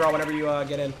 for you, Mongraal, whenever you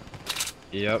get in.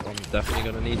 Yep, I'm definitely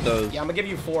gonna need those. Yeah, I'm gonna give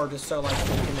you 4 just so like you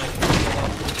can like.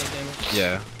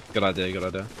 Yeah, good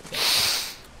idea.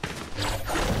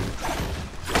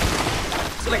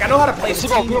 So like I know how to play the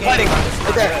team game. Fighting.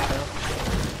 Right there.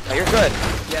 No, you're good.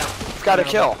 Yeah. You've got a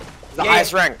kill. The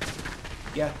highest rank.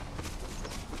 Yeah.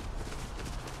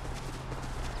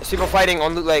 There's people fighting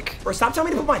on the lake. Bro, stop telling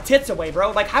me to put my tits away,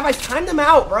 bro. Like, have I timed them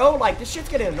out, bro? Like, this shit's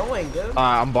getting annoying, dude.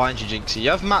 I'm buying you, Jynxzi. You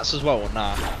have mats as well or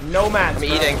nah? No mats. I'm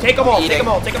bro. eating. Take them all. I'm Take them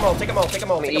eating. all. Take them all. Take them all. Take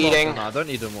them all. Take them all. I'm eating. Nah, I don't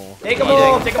need them all. Take them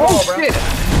all. Take them all, bro. Shit.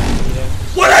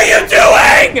 What are you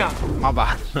doing? My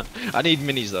bad. I need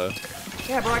minis though.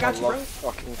 Yeah, bro, I got you, bro.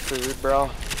 Fucking food, bro.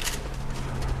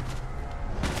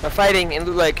 They're fighting in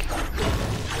the lake.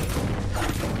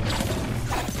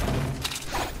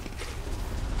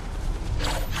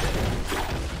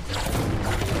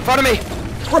 In front of me!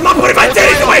 I'm not putting my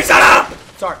titties away, shut up!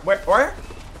 Sorry, where?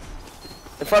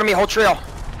 In front of me, whole trail.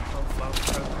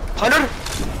 100?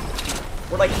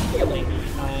 We're like healing, dude.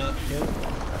 Yeah,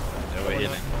 we're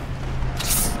healing.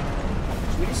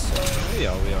 We just, We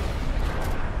are.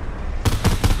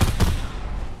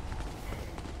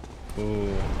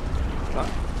 Ooh.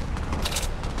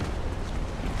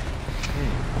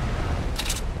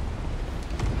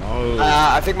 Oh.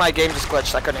 I think my game just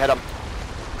glitched. I couldn't hit him.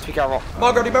 Speak out.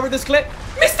 Mongraal, do you remember this clip?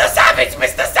 Mr. Savage!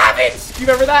 Mr. Savage! Do you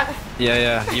remember that?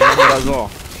 Yeah. You remember that as well?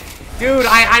 Dude,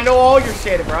 I know all your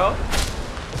shit, bro.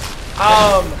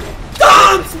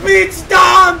 Dance, bitch,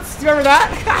 dance! Do you remember that?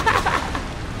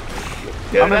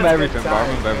 Dude, I remember that's everything, good bro. I times,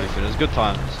 remember everything. It was good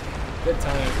times. Good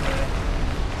times, man.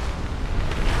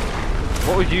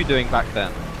 What were you doing back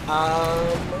then?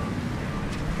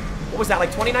 What was that,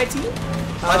 like 2019?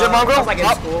 Mongraal? I was like in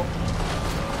school.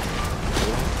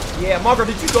 Yeah, Mongraal,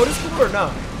 did you go to school or no?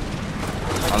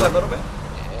 Like for a little bit?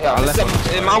 Yeah, I left on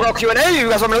Mongraal Q&A. You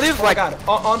guys want me to leave? Oh my god,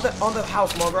 on the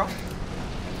house, Mongraal.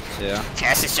 Yeah.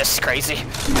 Yes, it's just crazy. Good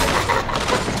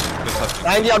stuff.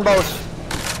 90 on both.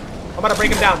 I'm about to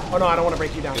break him down. Oh no, I don't want to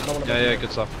break you down. I don't want to break you Yeah, down.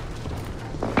 good stuff.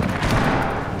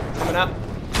 Coming up.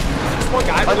 Just one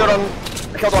guy. I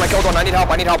killed one. I need help.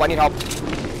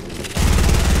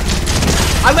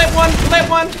 I let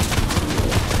one.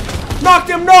 Knocked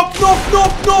him. Nope.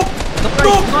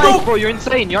 Bro, you're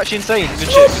insane. You're actually insane.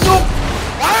 Good shit. Nope.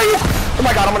 Why are you? Oh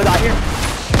my god, I'm gonna die here.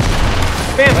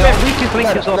 Bam. Weakest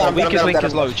link is low. I'm Weakest link dead.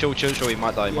 is low. Chill. He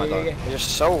might die. Yeah. You're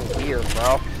so weird,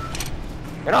 bro.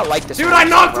 You're not like this. Dude, I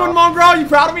knocked one, Mongraal. You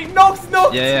proud of me? No.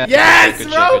 Yeah. Yes,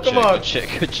 Good bro. shit, Come on. Good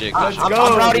shit. Let's I'm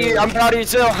go, proud of dude. you. I'm proud of you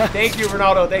too. Thank you,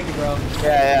 Ronaldo. Thank you, bro.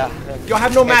 Yeah. Yo, I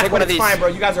have no match, take but one of it's these. fine, bro.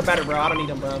 You guys are better, bro. I don't need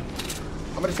them, bro.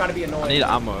 I'm gonna try to be annoying. I need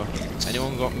ammo.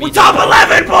 Anyone got me? We're top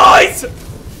 11, boys!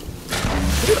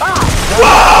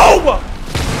 Whoa!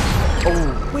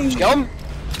 Did you kill him?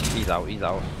 He's out. You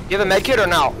have a med kit or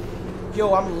no?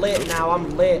 Yo, I'm lit now. I'm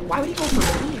lit. Why would he go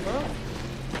for me, bro?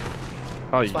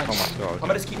 Oh, Fine. my god. I'm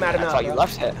gonna just keep mad I him out. thought you bro.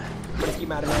 left hit. I'm gonna keep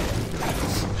mad him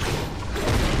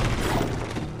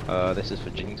out. This is for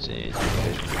Jynxzi.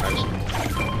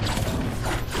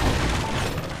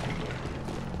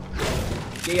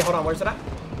 Yeah, hold on. Where's it at?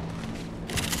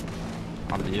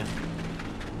 Under you.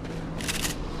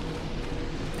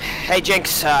 Hey,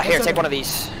 Jinx. Here, take one of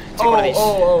these. Take one of these.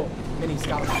 Oh. Minis,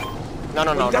 got him. No.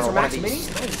 You guys are One of max these.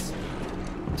 minis? Nice.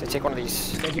 So take one of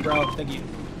these. Thank you, bro. Thank you.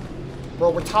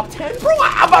 Bro, we're top 10. Bro,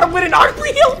 I'm about to win an art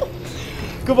reel.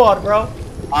 Come on, bro.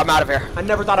 I'm out of here. I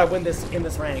never thought I'd win this in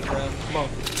this rank, bro. Come on.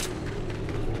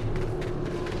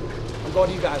 I'm going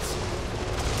to you guys.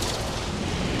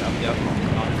 Yep.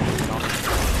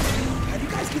 How do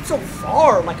you guys get so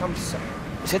far? Like, I'm so...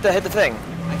 Just hit the thing.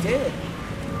 I did.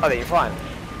 Oh, then you're fine.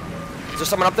 Is there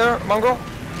someone up there, Mongraal?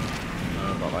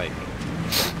 No, but like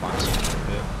find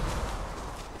something here.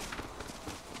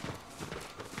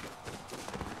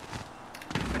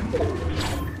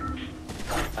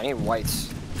 I need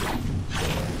whites.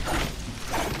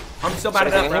 I'm still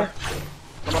bad Something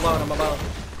enough, in bro. I'm alone.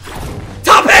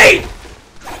 Top 8!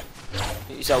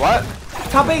 You said what?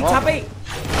 Top 8, top 8!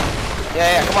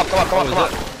 Yeah, come on. Coming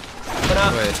up. Wait,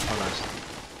 oh nice.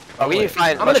 Oh, we need to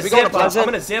find. I'm gonna Should we go to zip up. Pleasant? I'm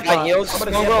gonna zip Find up. heals, I'm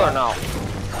gonna Mongraal, zip or up. no?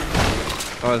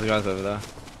 Oh, there's guys over there.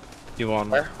 You want?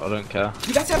 Where? I don't care. Do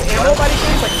you guys have ammo by any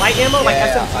chance? Like light ammo? Like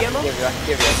Yeah, SMG I ammo?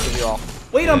 can give you all.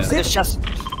 Wait, I'm Yeah. zip. There's chests.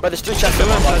 But there's 2 chests. I'm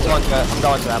going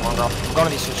to that, Mongraal. I'm going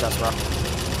to these 2 chests, bro.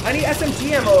 I need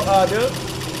SMG ammo, dude.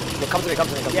 Yeah, come to me.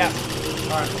 Yeah.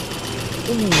 Alright.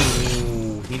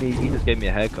 Ooh, he just gave me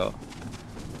a haircut.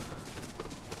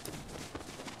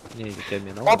 He just gave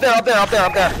me an Up there.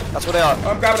 That's where they are.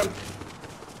 I'm grabbing him.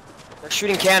 They're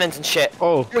shooting cannons and shit.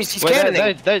 Oh, He's wait,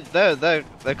 cannoning.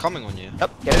 they're coming on you.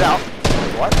 Yep, get it out.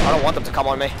 What? I don't want them to come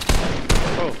on me.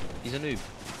 Oh, he's a noob.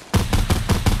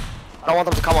 I don't want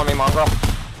them to come on me, Mongraal.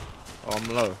 Oh, I'm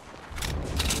low.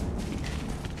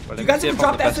 Well, You guys have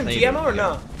dropped SMG ammo or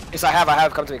no? Yes, I have.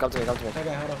 Come to me. Okay, hold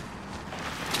on.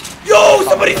 Yo,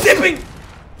 somebody's zipping!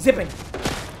 Zipping.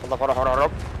 Hold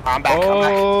up. I'm back.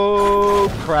 Oh,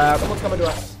 crap. Someone's coming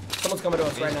to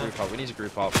us right now. We need to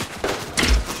group up.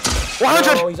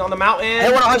 100! Oh, he's on the mountain.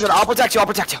 Hey, 100. I'll protect you.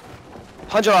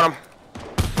 100 on him.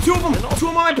 2 of them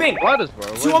on my ping. Gliders,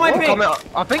 bro. 2 on my ping. Come out.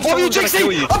 I think Above you, someone's gonna Jynxzi!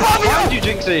 kill you. Above you! Behind you,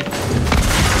 Jynxzi!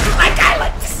 I got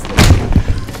like this.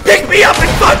 Pick me up and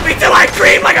fuck me till I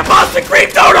cream like a Boston cream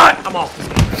donut. I'm off.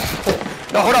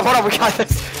 No, hold up. We got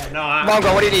this. No,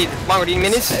 Mongraal, what do you need? Mongraal, do you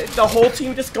need minis? the whole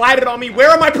team just glided on me. Where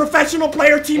are my professional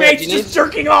player teammates do you need- just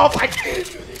jerking off?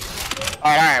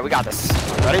 Alright, we got this.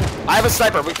 Ready? I have a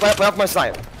sniper. We play off my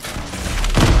sniper.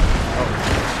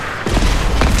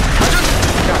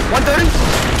 130?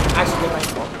 Actually, good night.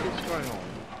 What's going on?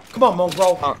 Come on,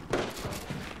 Mongraal.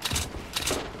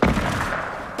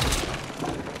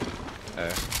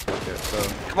 Okay, so,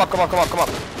 Come up.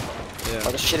 yeah.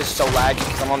 Oh, this shit is so laggy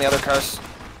because I'm on the other curse.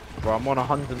 Bro, I'm on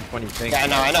 120 ping. Yeah,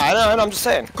 I know, I'm just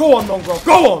saying. Go on, Mongraal.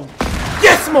 Go on.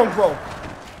 Yes, Mongraal.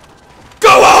 Go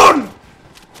on.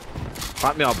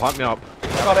 Pipe me up. Got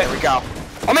There it. we go.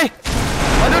 On me!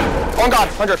 100! On God,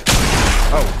 100.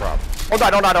 Oh, crap.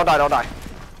 Don't die.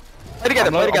 Play together.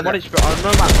 I'm no man.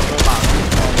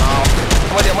 Oh no.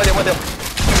 I'm with you.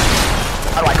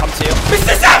 How do I come to you?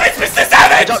 Mr.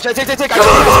 Savage. Jump, take. Come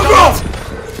on, Mongraal.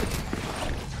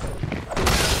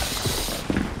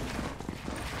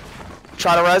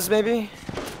 Try to res, maybe?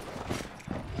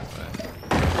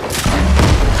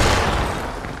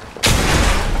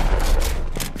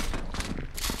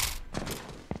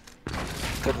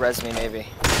 Could res me, maybe.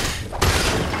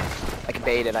 I can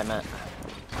bait it, I meant.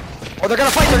 Oh, they're gonna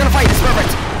fight! It's perfect!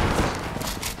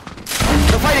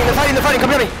 They're fighting! Come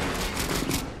here me!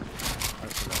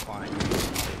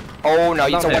 Oh no,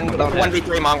 it's a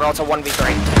 1v3, Mongraal, it's a 1v3.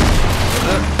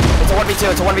 It's a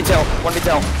 1v2, 1v2.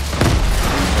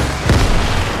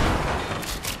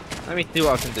 Let me see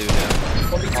what I can do here.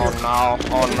 Oh no.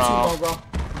 Mongraal.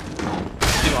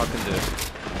 See what I can do.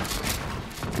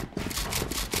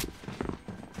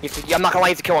 I'm not gonna lie,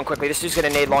 you have to kill one quickly. This dude's gonna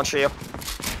nade launcher you.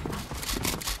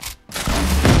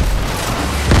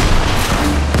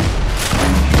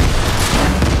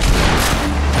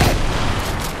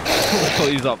 Oh,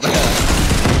 he's up there.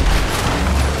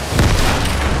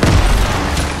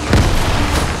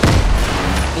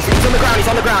 He's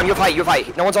on the ground. You have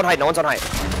height. No one's on height.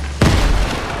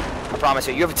 I promise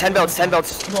you. You have 10 builds. Come on,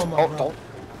 Oh, Mongraal. don't.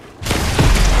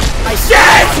 Nice.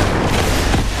 Yes!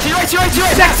 To your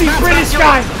right. Sexy Max, British to your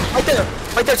guy.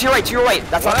 Right there, to your right.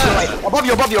 That's not to your right. Above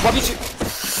you. Don't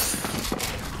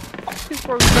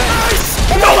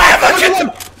ever get them.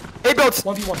 8 builds.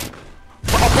 1v1.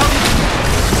 Above you.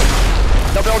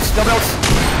 No builds.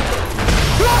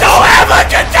 Don't ever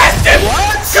contest him!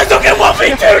 What? Cause you can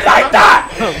 1v2 like that!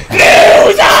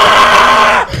 Loser!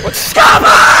 Come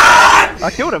on!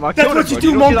 I killed him. That's what you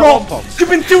do, bro. Did you see that one pop? Mongraal! You've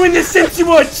been doing this since you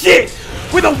were a shit!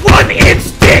 With a 1-inch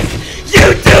stick!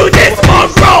 You do this,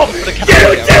 Mongraal!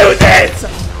 You do this!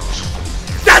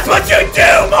 That's what you do,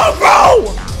 Mongraal!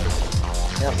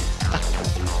 Yep.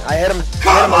 I hit him.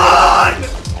 Come on!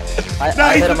 I No,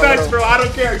 he's hit the him a best, little. bro. I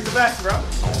don't care. He's the best, bro.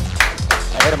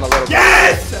 I hit him a little.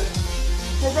 Yes!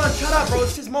 Bro, Ron, shut up, bro.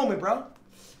 It's his moment, bro.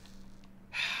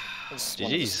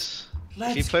 GG's.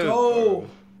 Let's Keep playing. go.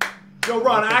 Yo,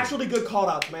 Ron, actually good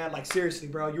call-outs, man. Like, seriously,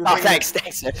 bro. You were Oh, bringing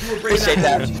thanks. You were bringing Appreciate that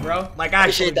that. energy, bro. Like,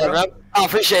 actually, Appreciate that, bro. man. I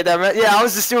appreciate that, man. Yeah, I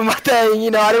was just doing my thing, you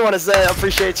know. I didn't want to say I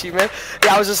appreciate you, man.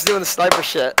 Yeah, I was just doing the sniper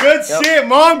shit. Good Yep. shit,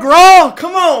 Mongraal.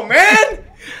 Come on, man.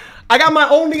 I got my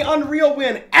only Unreal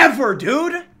win ever,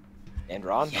 dude. And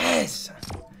Ron. Yes.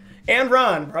 And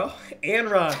Ron, bro.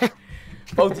 And Ron.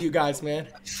 Both of you guys, man.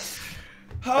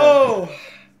 Oh.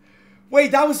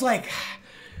 Wait, that was like...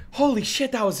 Holy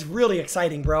shit, that was really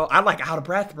exciting, bro. I'm like out of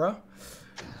breath, bro.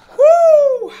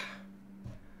 Woo!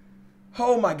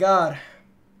 Oh my god.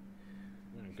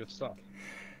 Good stuff.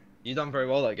 You done very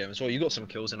well that game as well. You got some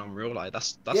kills in Unreal, like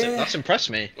that's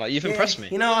impressed me. Like you've impressed me.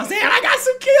 You know what I'm saying? I got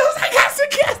some kills. I got some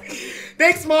kills.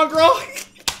 Thanks, Mongraal.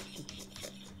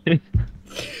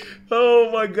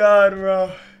 Oh my god,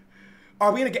 bro.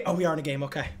 Are we in a game? Oh, we are in a game.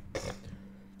 Okay.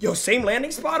 Yo, same landing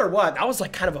spot or what? That was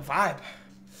like kind of a vibe.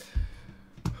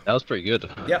 That was pretty good.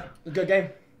 Yep, good game.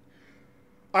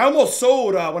 I almost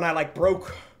sold when I like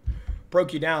broke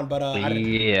you down, but I didn't.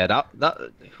 Yeah,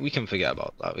 that we can forget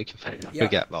about that. We can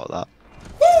forget about that.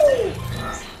 Woo!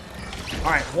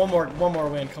 All right, one more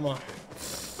win. Come on.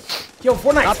 Yo,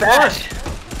 Fortnite's Not bad.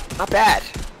 fun. Not bad.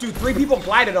 Dude, 3 people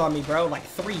glided on me, bro. Like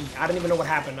 3. I didn't even know what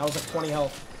happened. I was like 20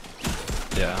 health.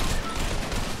 Yeah.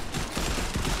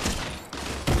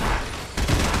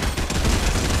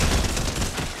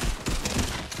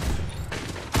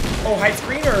 Oh, hide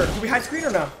screen or do we hide screen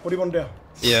or no? What do you want to do?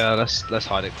 Yeah, let's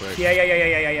hide it quick.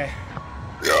 Yeah.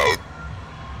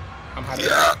 I'm hiding.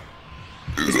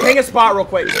 He's paying a spot real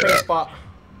quick. He's paying a spot.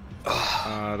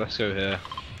 Let's go here.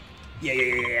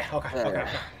 Yeah. Okay.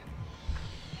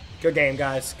 Good game,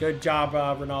 guys. Good job,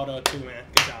 Ronaldo, too, man.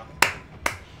 Good job.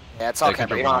 Yeah, it's okay,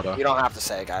 bro. You don't have to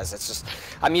say it, guys. It's just,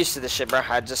 I'm used to this shit, bro.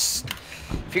 If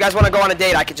you guys want to go on a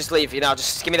date, I could just leave, you know?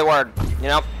 Just give me the word, you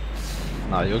know?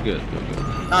 No, you're good.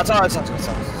 No, it's alright.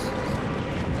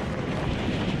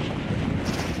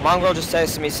 Mongraal just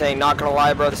texted me saying, not gonna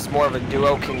lie, bro, this is more of a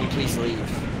duo. Can you please leave?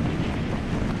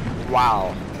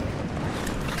 Wow.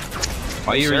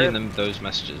 Why are you reading them those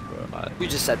messages, bro? Like, You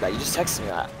just said that. You just texted me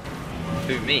that.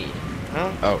 who, me?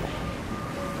 Huh? Oh.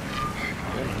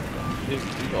 You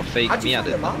got fake How'd me you at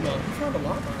find it. the llama? You found the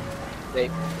llama.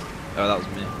 Wait. Oh, that was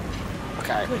me.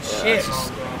 Okay. Good yeah, shit, that's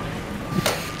Mongraal.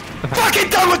 Fucking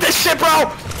done with this shit, bro!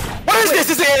 What is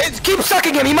this? Keep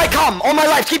sucking him. He might come. All my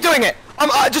life. Keep doing it.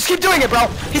 Just keep doing it, bro.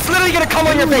 He's literally gonna come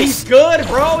on your face. He's good,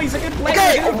 bro. He's a good player.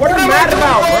 Okay, Dude, what are you mad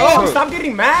about, bro? Stop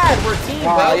getting mad. We're a team,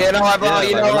 bro. You know what, bro? Yeah,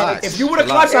 you like, know relax. If you would have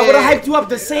clutched, I would have hyped you up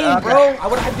the same, Okay. bro. I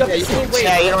would have hyped you up the same way.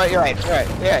 Yeah, you know what? You're right.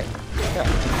 Yeah.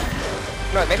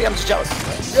 No, maybe I'm just jealous.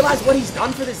 Realize what he's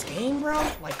done for this game, bro?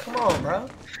 Like, come on, bro.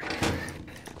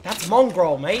 That's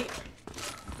Mongraal, mate.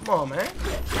 Come on, man.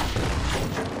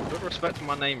 Put respect for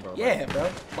my name, bro. Yeah, bro.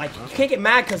 Like, you can't get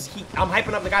mad because I'm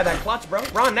hyping up the guy that clutch, bro.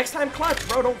 Ron, next time clutch,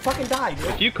 bro. Don't fucking die, dude.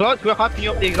 If you clutch, we're hyping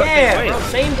you up the exact Yeah,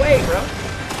 same way. bro. Same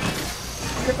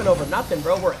way, bro. Tripping over nothing,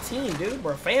 bro. We're a team, dude.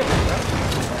 We're a family, bro.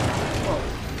 Come on.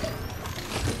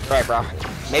 Right, bro.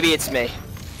 Maybe it's me.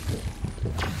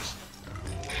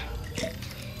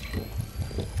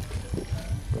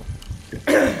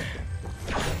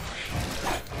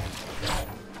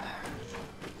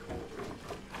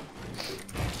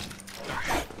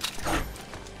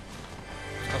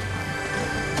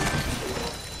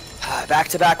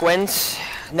 Back-to-back wins.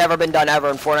 Never been done ever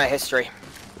in Fortnite history.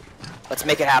 Let's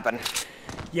make it happen.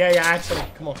 Yeah, actually.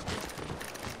 Come on.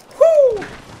 Woo!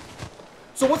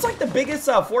 So what's like the biggest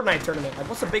Fortnite tournament? Like,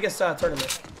 what's the biggest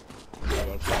tournament?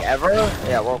 Ever?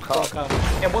 Yeah, World Cup. World Cup.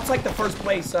 And what's like the first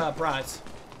place prize?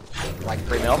 Like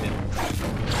 3 mil?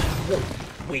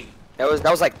 Wait.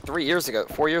 That was like 3 years ago,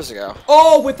 4 years ago.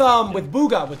 Oh, with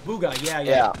Booga.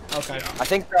 Yeah. Okay. I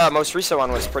think the most recent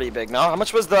one was pretty big. No, how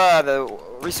much was the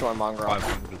recent one, Mongraal?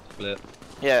 500 split.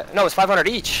 Yeah, no, it was 500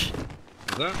 each.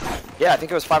 Is that? Yeah, I think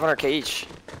it was 500k each.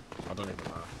 I don't even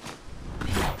know.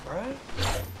 Alright.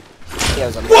 Yeah,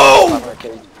 it was Whoa!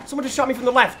 500k each. Someone just shot me from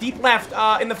the left, deep left,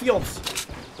 in the fields.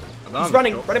 He's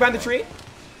running behind the tree.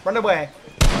 Run away.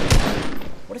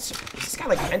 What is this guy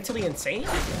like mentally insane?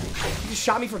 He just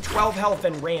shot me for 12 health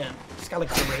and ran. This guy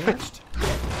like deranged.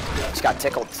 Just got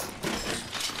tickled.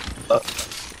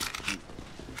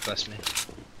 Bless me.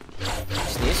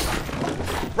 Sneeze?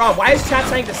 Ron, why is chat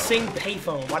saying to sing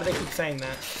payphone? Why do they keep saying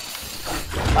that?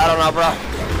 I don't know, bro.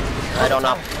 I don't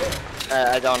know.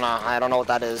 I don't know. I don't know what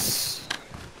that is.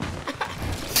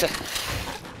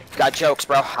 Got jokes,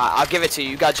 bro. I'll give it to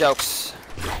you. You got jokes.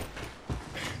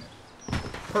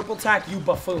 Purple tack, you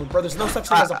buffoon. Bro, there's no such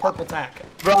thing as a purple tack.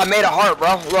 Bro, I made a heart,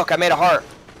 bro. Look, I made a heart.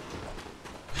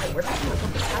 Hey, where did you get a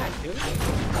purple tack, dude?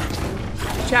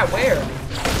 Chat, where?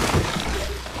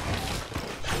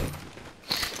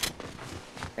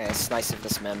 Man, it's nice of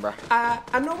this man, bro.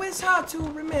 I know it's hard to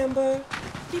remember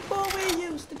people we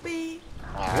used to be.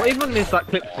 What even is that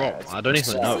clip from? I don't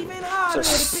even know. It's even harder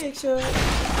to picture.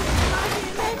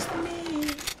 Lying next to me.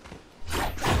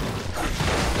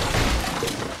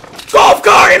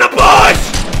 Guy in the bush!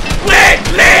 Lit!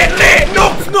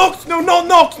 Knocked! No, not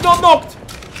knocked!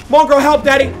 Mongraal, help,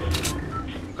 daddy!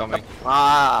 I'm coming.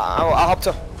 I'll help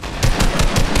too.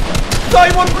 Fly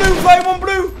one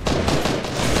blue!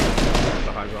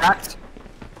 The high ground. Cracked.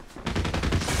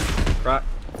 Crack.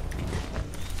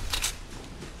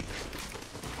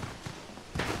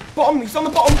 Bottom, he's on the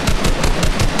bottom!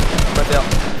 Right there.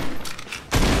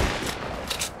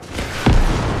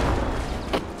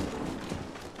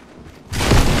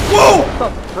 Whoa! What the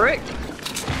frick?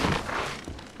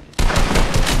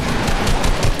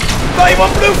 Fly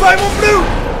one blue!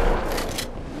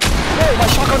 Hey, my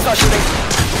shotgun's not shooting.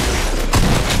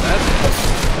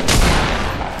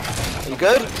 You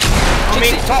good?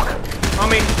 Jynxzi, talk. I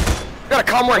mean, You gotta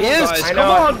come where he is. Guys, I come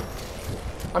know. on.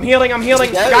 I'm healing.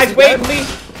 dead? Guys, Is he wait, dead? please.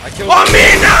 I killed On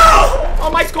me now!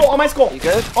 On my skull. You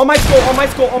good? On my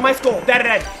skull.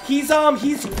 Dead. He's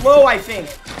low, I think.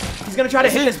 He's gonna try to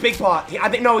hit this big pot. I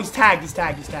think, no, he's tagged. He's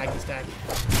tagged. He's trying to hit this big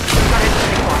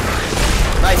pot.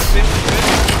 Nice. Yeah,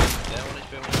 one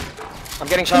HP. I'm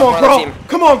getting shot Come from on, another team.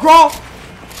 Come on, Grawl!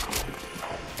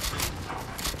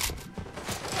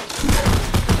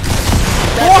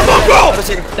 Mongraal! Other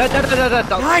team. Dead.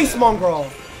 Nice, Mongraal.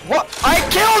 What? I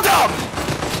killed him!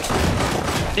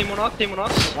 Team on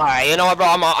us. Alright, you know what, bro?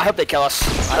 I hope they kill us.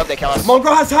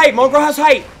 Mongraal has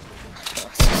height.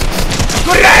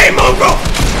 Good aim, Mongraal!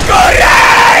 Good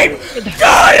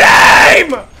aim!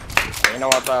 You know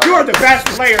what, bro? You are the best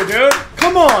player, dude.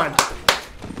 Come on.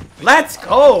 Let's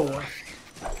go.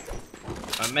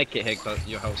 Make it hit, but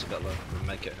your health's a bit low.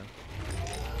 Make it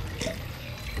hit.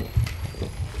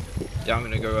 Yeah, I'm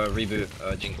gonna go reboot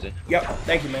Jynxzi. Yep.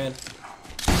 Thank you, man.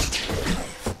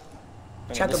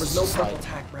 Chat, there was no purple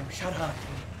attack, bro. Shut up.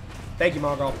 Thank you,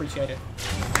 Mongraal. Appreciate it.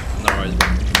 No worries, bro.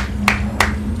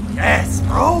 Yes,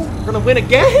 bro. We're gonna win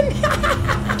again.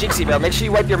 Jynxzi, bro, make sure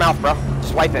you wipe your mouth, bro.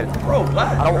 Just wipe it. Bro,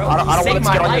 blood, I don't bro. want it to Saved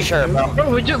my get on your life, shirt, dude. bro.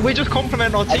 Bro, we just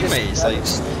compliment our teammates. Like,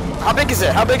 How big is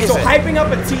it? So hyping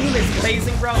up a team is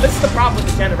amazing, bro. This is the problem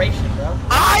with the generation, bro.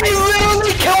 I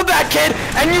literally killed that kid,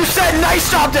 and you said nice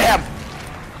job to him.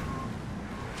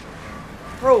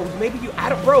 Bro, maybe you. I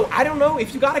don't know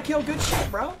if you gotta kill good shit,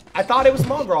 bro. I thought it was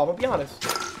Mongraal. I'll be honest.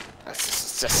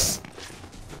 It's just.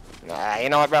 Nah, you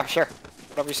know what, bro? Sure.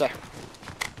 Whatever you say.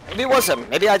 Maybe it was him.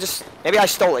 Maybe I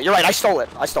stole it. You're right. I stole it.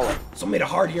 Someone made it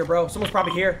hard here, bro. Someone's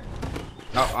probably here.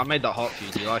 no, I made that hot for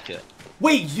you. Do you like it?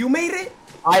 Wait, you made it?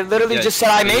 I literally just said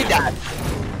I made that.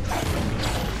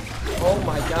 Oh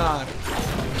my god.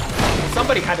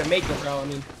 Somebody had to make it, bro. I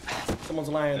mean, someone's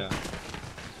lying. Yeah.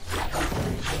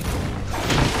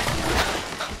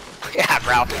 Yeah,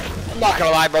 bro. I'm not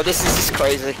gonna lie, bro. This is just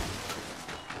crazy.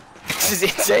 This is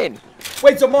insane.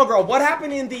 Wait, so Mongraal, what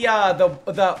happened in the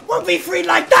 1v3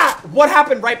 like that? What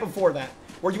happened right before that?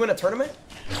 Were you in a tournament?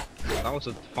 That was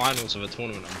the finals of a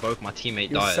tournament, and both my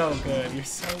teammates You're died. so good. You're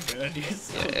so good.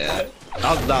 Yeah.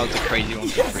 That was a crazy one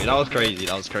for free.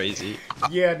 That was crazy.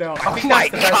 Yeah, no. I think Oh my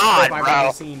that's the best God, clip I've bro.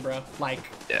 ever seen, bro. Like.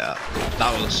 Yeah.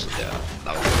 That was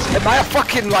insane. Am I a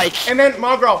fucking like? And then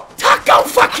Mongraal, Taco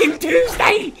fucking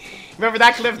Tuesday. Remember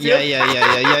that clip too? Yeah.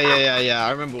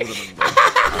 I remember all of them. Bro.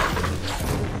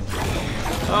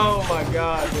 Oh my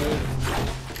god, dude.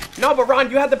 No, but Ron,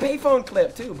 you had the payphone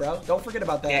clip too, bro. Don't forget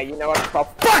about that. Yeah, you know what, bro?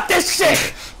 Fuck this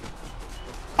shit!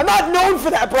 I'm not known for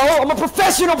that, bro. I'm a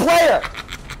professional player.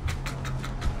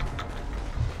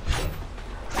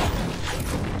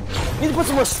 You need to put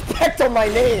some respect on my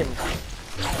name.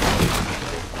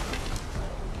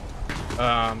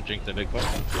 Drink the big pot.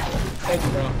 Thank you,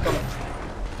 bro. Come on.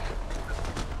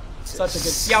 Such a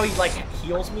good. See how he like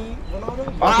heals me,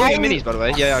 Ronaldo? I got you minis, by the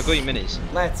way. Yeah, I got you minis.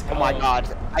 Let's go. Oh my god.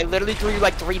 I literally threw you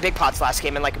like 3 big pots last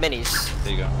game and like minis.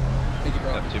 There you go. Thank you,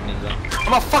 bro. Got 2 minis there.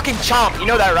 I'm a fucking chomp. You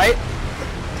know that, right?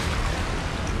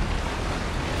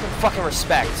 Some fucking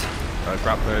respect.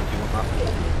 Grab her if you want that.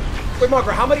 Wait,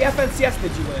 Mongraal, how many FNCS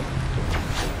did you win?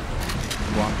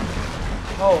 1.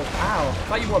 Oh, wow. I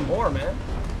thought you won more, man.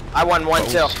 I won 1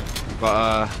 too.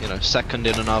 But you know, second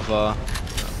in another,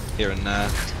 here and there.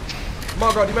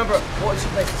 Mongraal, do you remember what was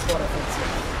your place squad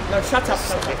FNCS? No, shut up.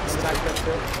 Remember that clip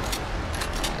too?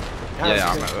 Yeah,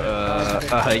 I remember.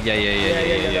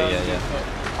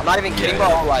 Yeah. I'm not even kidding, Yeah.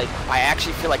 bro. Like, I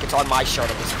actually feel like it's on my shirt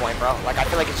at this point, bro. Like, I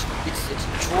feel like it's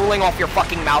drooling off your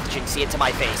fucking mouth, Jynxzi, into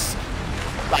my face.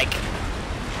 Like.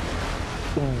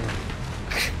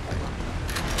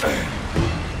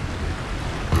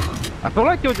 I feel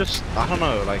like you're just, I don't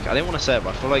know, like, I didn't want to say it,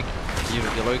 but I feel like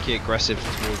you're low-key aggressive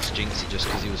towards Jynxzi just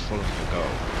because he was following the goal.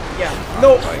 Yeah.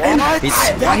 No. Like, he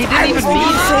didn't even mean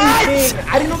it.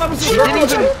 I didn't know that was He didn't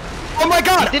even, Oh my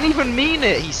god! he didn't even mean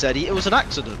it, he said. It was an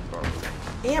accident, bro.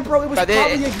 And bro, it was probably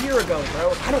a year ago,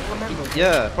 bro. I don't remember. Bro.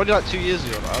 Yeah, probably like 2 years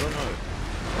ago. I don't know.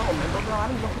 I don't remember, bro. I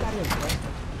don't know who that is, bro.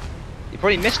 You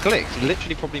probably misclicked. You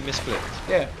literally probably misclicked.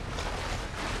 Yeah.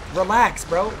 Relax,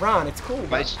 bro. Ron, it's cool,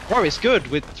 bro. Bro, it's good.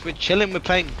 We're chilling. We're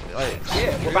playing. Like,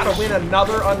 yeah, we're about to win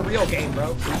another Unreal game,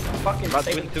 bro. Fucking about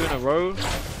to win 2 in a row.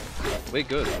 We're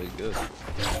good. We're good.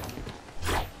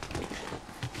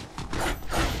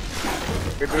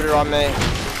 Rebooted on me.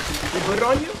 Rebooted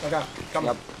on you? Okay, come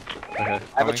on. Okay.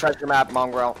 I have a treasure map,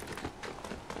 Mongraal.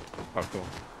 Oh, cool.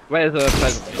 Where's the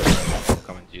pleasant?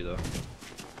 Coming to you though.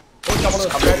 Come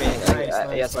with me.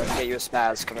 Nice, yes, I can get you a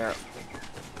spaz. Come here.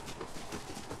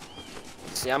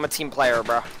 See, I'm a team player,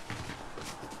 bro.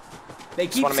 They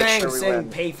keep saying sing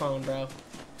payphone, bro.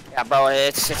 Yeah, bro.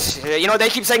 It's you know what they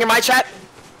keep saying in my chat.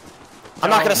 I'm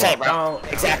not gonna say, bro. Don't.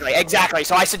 Exactly.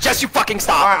 So I suggest you fucking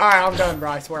stop. All right, I'm done,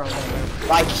 bro. I swear I'm done, bro.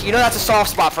 Like, you know that's a soft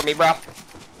spot for me, bro.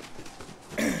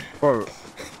 Bro.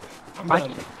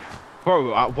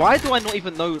 Bro, why do I not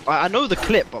even know? I know the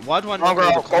clip, but why do I not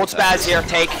know the gold spaz here,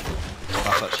 take.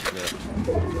 That's actually good.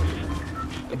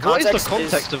 What is the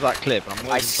context of that clip?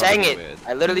 I sang it.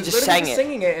 I literally just sang it.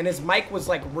 Singing it, and his mic was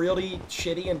like really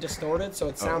shitty and distorted, so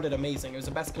it sounded amazing. It was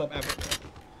the best clip ever.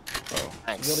 Oh,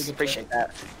 thanks. Really good Appreciate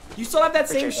that. You still have that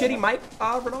same shitty mic,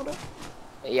 Ronaldo?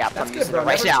 Yeah, that's I'm good, bro.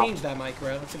 right Never now. change that mic,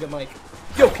 bro. That's a good mic.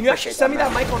 Yo, can you actually send me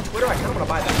that mic on Twitter? I kind of want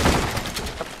to buy that.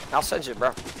 I'll send you,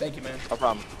 bro. Thank you, man. No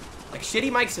problem. Like, shitty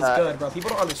mics is good, bro. People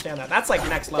don't understand that. That's like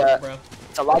next level, bro.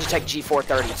 It's a Logitech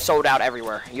G430. It's sold out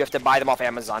everywhere. You have to buy them off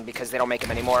Amazon because they don't make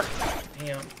them anymore.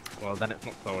 Damn. Well, then it's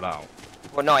not sold out.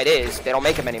 Well, no, it is. They don't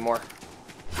make them anymore.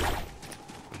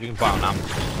 You can buy on Amazon.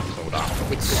 It's not sold out.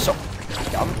 It's so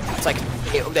dumb. It's like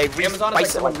they Amazon is like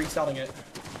someone reselling it.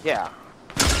 Yeah.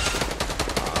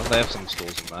 They have some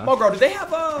stores in there. Mongraal, do they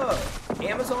have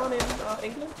Amazon in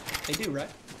England? They do, right?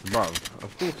 Bro,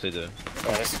 of course they do.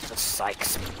 Yeah, this is like,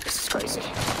 this is crazy.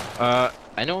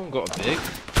 Anyone got a big?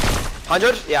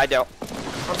 100? Yeah, I do.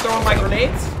 I'm throwing my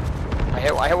grenades. I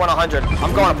hit 100.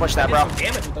 I'm going to push that, bro.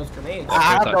 Damage with those grenades. I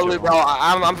have no loot, bro.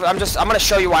 I'm gonna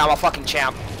show you why I'm a fucking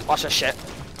champ. Watch this shit.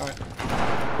 All right.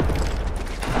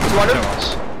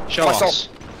 200. Show us.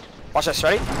 Watch this.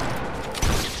 Ready?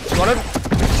 200.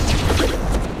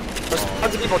 There's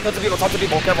tons of people. Careful.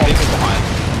 People behind.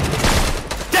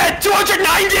 Dead.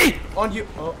 290. On you.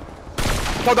 Oh.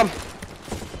 Killed them.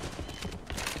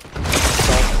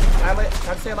 Time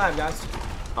to stay alive, guys.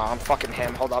 Oh, I'm fucking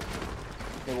him. Hold up.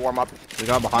 Let me warm up. The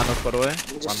guy behind us, by the way.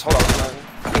 Just hold up.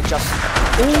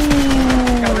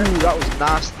 Ooh, that was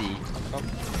nasty.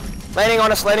 Landing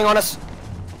on us.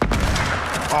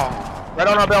 Oh. Right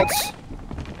on our belts.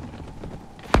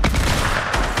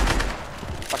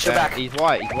 Watch your back. He's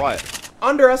white.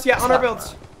 Under us, yeah, on our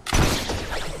builds.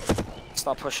 Let's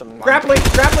not push him. Grappling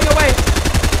away.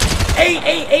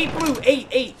 8 blue,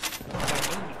 8.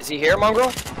 Is he here, Mongraal?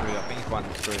 I think he's 1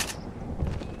 3.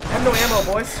 I have no ammo,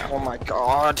 boys. Oh my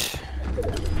god.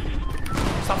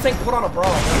 Stop saying put on a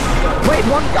brawl. Wait,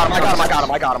 one.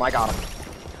 I got him.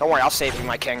 Don't worry, I'll save you,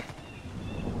 my king.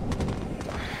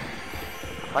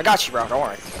 I got you, bro. Don't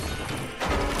worry.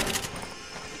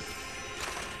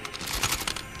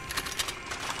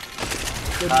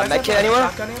 Medkit anywhere?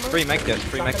 3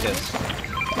 medkits.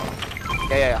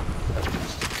 Yeah.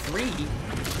 3?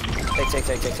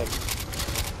 Take.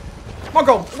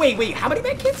 Mongraal, wait, how many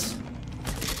medkits?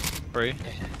 3.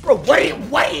 Bro,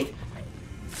 wait!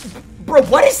 Bro,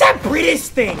 what is that British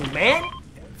thing, man?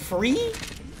 Free?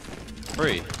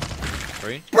 3.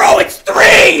 Bro, it's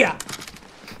 3!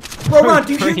 Bro, Ron,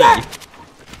 do you hear that?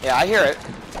 Yeah, I hear it.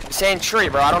 He's saying tree,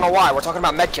 bro. I don't know why. We're talking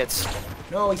about medkits.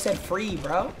 No, he said free,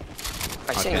 bro.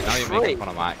 Okay, now you're making fun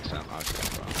of my accent. Okay,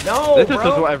 bro. No, this bro. is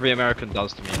just what every American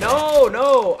does to me.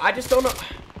 No, I just don't know.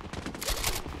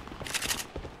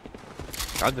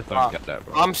 I just don't get that,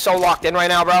 bro. I'm so locked in right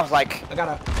now, bro. Like, I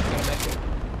gotta medkit.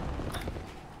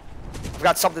 I've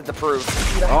got something to prove.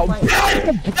 Oh,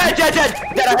 dead! I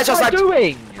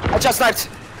just sniped.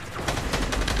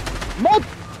 Mod,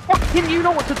 fucking you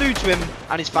know what to do to him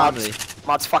and his family.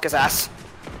 Mods, fuck his ass.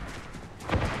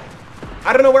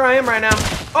 I don't know where I am right now.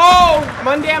 Oh, I'm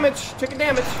on damage. Taking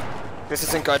damage. This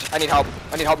isn't good. I need help.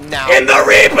 I need help now. In the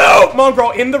reboot!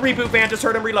 Mongraal, in the reboot van. Just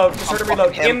heard him reload.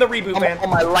 In the reboot van. Oh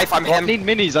my life, I'm him. I need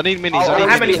minis. I don't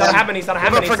have minis.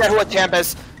 Never forget who a champ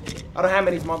is. I don't have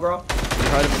minis, Mongraal. You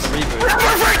heard him in the reboot.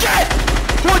 Never forget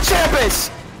who a champ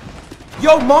is.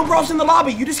 Yo, Mongraal's in the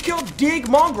lobby. You just killed Dig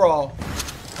Mongraal.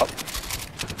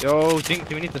 Yo,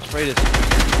 Jynxzi, we need to spray this.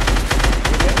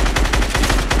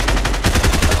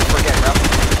 Never forget, bro.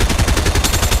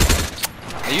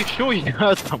 Are you sure you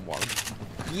heard someone?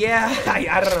 Yeah,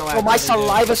 I don't know. Oh, my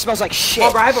saliva smells like shit.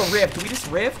 Oh, bro, I have a rift. Do we just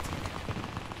rift?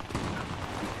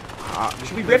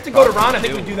 Should we rift and go to Ron? I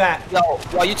think we do that. Yo,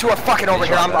 you two are fucking over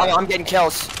here. I'm getting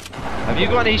kills. Have you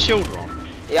got any shield, Ron?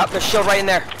 Yep, there's shield right in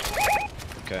there.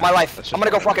 Okay. My life. I'm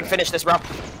gonna go fucking finish this, bro.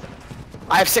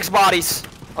 I have 6 bodies.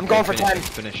 I'm going for 10.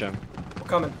 Finish him. We're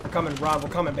coming, Ron. We're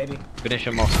coming, baby. Finish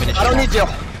him off. Finish him I don't need you.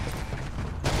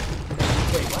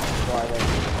 Wait,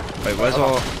 what? Wait, where's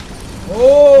our...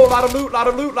 Oh, lot of loot.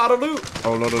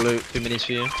 Oh, lot of loot. 2 minutes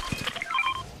for you.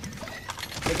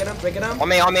 Breaking him. On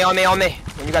me.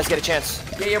 When you guys get a chance.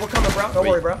 Yeah, we're coming, bro. Don't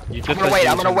worry, bro.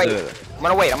 I'm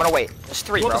gonna wait. There's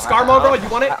 3, You want bro. the Scar Mongraal? You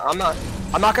want it?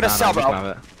 I'm not gonna sell,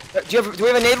 bro. Do we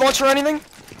have a nade launcher or anything?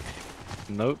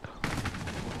 Nope.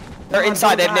 They're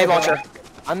inside. They have nade launcher.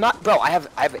 I'm not, bro. I have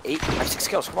 6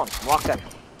 kills. Come on, I'm locked in.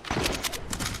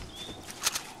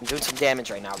 I'm doing some damage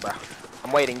right now, bro.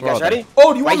 I'm waiting. You guys ready?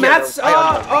 Oh, do you want Matt's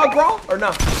Grawl or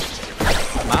no?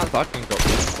 Matt's I can go.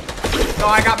 No,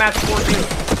 I got Matt's 14.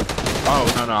 Oh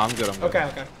no, I'm good.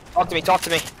 Okay. Talk to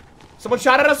me. Someone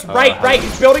shot at us. Right.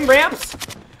 He's building ramps.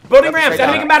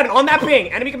 Enemy combatant on that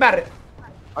ping. Enemy combatant.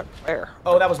 Where?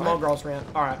 Oh, that was Mongraal's ramp.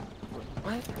 All right.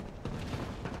 What?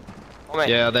 Oh, man.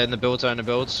 Yeah, they're in the builds. Yeah,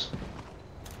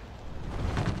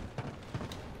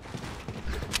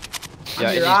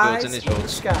 in these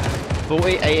builds.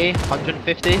 40, 80,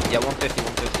 150. Yeah,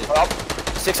 150. Well,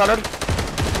 600.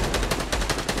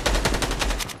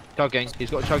 Chugging. He's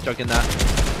got a chug in there.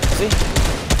 See?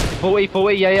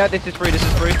 40, yeah, this is free.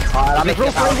 Alright, I'm making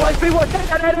a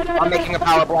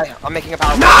power play. I'm making a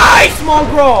power play. Nice,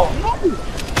 Mongraal!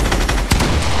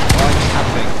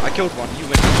 I killed one. You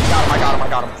win. I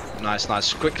got him.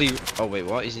 Nice. Quickly. Oh wait,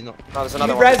 what? Is he not? No, there's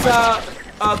another You one. res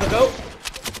the goat?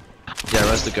 Yeah,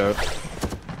 res the goat.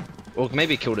 Or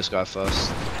maybe kill this guy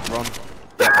first. Ron.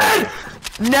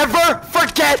 Never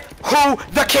forget who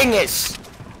the king is.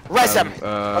 Res him.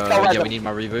 Yeah, we need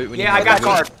my reboot. I got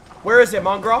card. Where is it,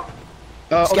 Mongraal?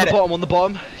 On the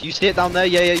bottom. You see it down there?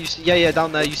 Yeah,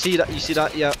 down there. You see that?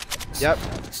 Yep.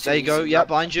 There you go. Yep,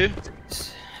 behind you.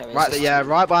 Right there, yeah,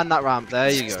 right behind that ramp. There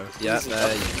you go. Yeah,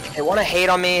 there you go. They want to hate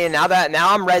on me, and now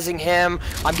I'm rezzing him.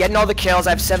 I'm getting all the kills.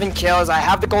 I have 7 kills. I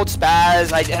have the gold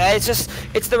spaz.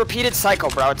 It's the repeated cycle,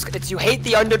 bro. It's you hate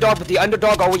the underdog, but the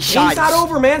underdog always shines. Game's not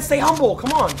over, man. Stay humble.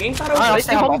 Come on, game's not over. I'll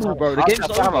stay humble, bro. The game's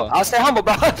over. I'll stay humble,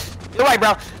 bro. You're right,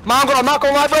 bro. Mongraal, I'm not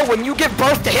gonna lie, bro. When you give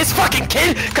birth to his fucking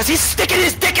kid, cause he's sticking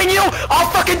his dick in you, I'll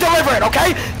fucking deliver it,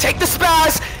 okay? Take the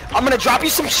spaz. I'm gonna drop you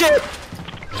some shit.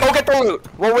 Go get the loot.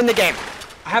 We'll win the game.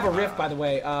 I have a rift, by the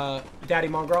way, Daddy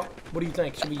Mongraal. What do you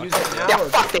think? Should we use it now? Yeah,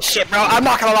 fuck this shit, bro. I'm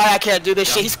not gonna lie, I can't do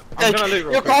this shit.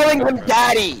 You're calling him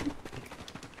daddy.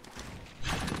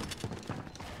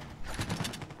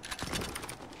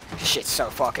 This shit's so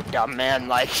fucking dumb, man.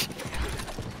 Like,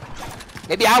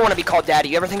 maybe I want to be called daddy.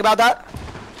 You ever think about that?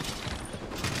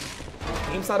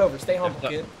 Game's not over. Stay humble,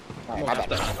 kid.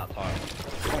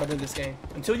 Gotta win this game.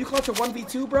 Until you clutch a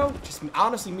 1v2, bro, just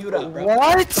honestly mute up, bro.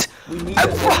 What? We need a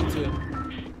 1v2.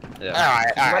 Yeah.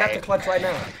 Alright. You might have to clutch right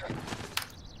now.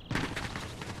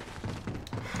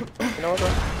 You know what, bro?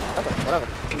 Whatever.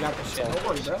 We got this shit. Don't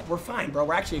worry, bro. We're fine, bro.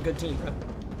 We're actually a good team, bro.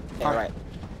 Yeah, alright.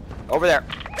 Over there.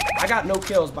 I got no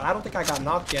kills, but I don't think I got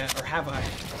knocked yet. Or have I?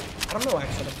 I don't know,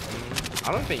 actually.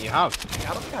 I don't think you have.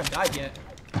 I don't think I've died yet.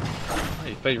 Oh,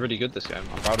 you played really good this game.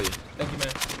 I'm proud of you. Thank you,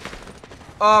 man.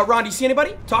 Ron, do you see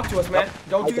anybody? Talk to us, man.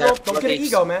 Don't get an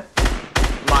ego, man.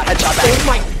 My headshot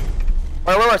back.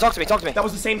 Wait, talk to me. That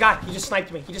was the same guy. He just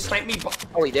sniped me.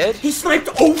 Oh, he did? He sniped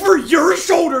over your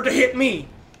shoulder to hit me.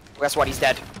 Well, guess what? He's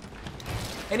dead.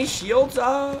 Any shields,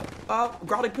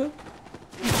 Growly Poo?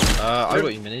 I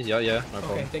got you minis. Yeah, no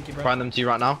problem. Okay, thank you, bro. Find them to you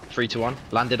right now. 3, 2, 1.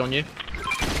 Landed on you.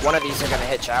 One of these are gonna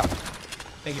hit, Chow.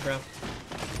 Thank you, bro.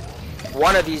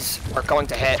 One of these are going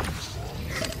to hit.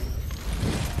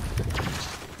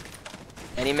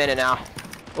 Any minute now.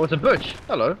 Oh, it's a butch.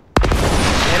 Hello.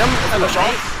 Hit him. Hello,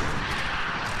 Sean.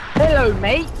 Hello,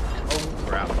 mate. Oh,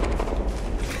 crap.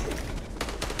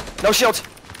 No shield.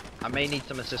 I may need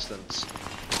some assistance.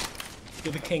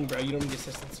 You're the king, bro. You don't need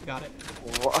assistance. You got it.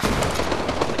 What?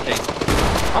 I'm the king.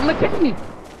 I'm the king.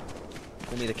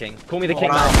 Call me the king. Call me the king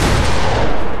now.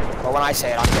 Well, when I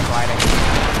say it, I'm dick riding.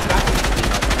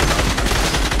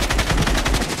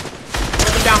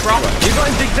 Put him down, bro. You got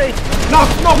him, Jynxzi. No.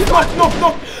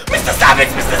 Mr.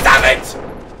 Savage.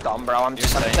 Dumb, bro. I'm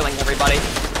killing everybody.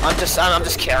 I'm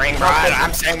just carrying, bro.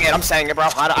 I'm saying it, bro.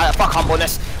 I fuck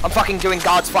humbleness. I'm fucking doing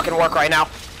God's fucking work right now.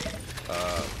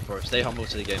 Bro, stay humble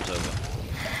till the game's over.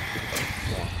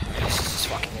 This is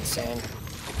fucking insane.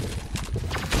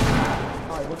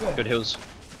 Alright, we're good. Good heals.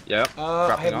 Yeah.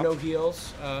 I have no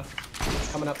heals.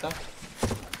 Coming up though.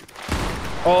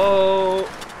 Oh.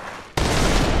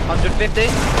 150.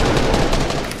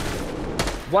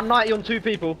 190 on 2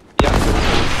 people. Yeah.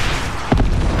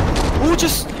 Who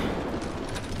just?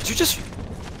 Did you just?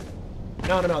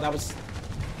 No, that was.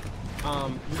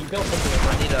 You built something.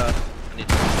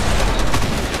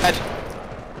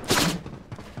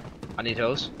 I need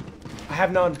hills. I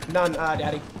have none,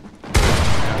 Daddy.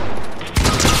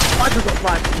 I just got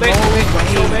flagged.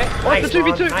 What's the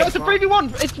 2v2? That's a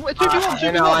 3v1. It's 2v1.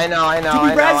 2v1. I know. Can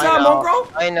you res Mongraal?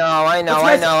 I know.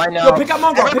 Yo, pick up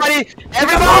Mongraal.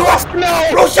 Everybody wants to know.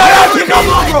 Bro, shut up! Pick up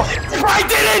Mongraal! If I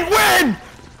didn't win.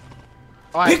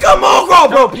 Pick up Mongraal,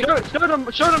 bro!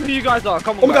 Show them who you guys are.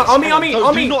 Come on, Oh my god,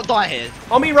 on me. Do not die here.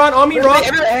 On me, run.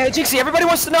 Jynxzi, everybody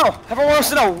wants to know. Everyone wants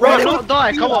to know. Run, do not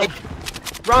die. Come on.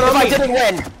 Run on me. me. I didn't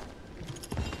win.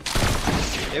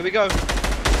 Here we go.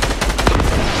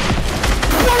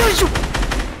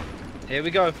 Here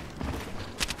we go.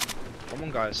 Come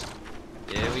on, guys.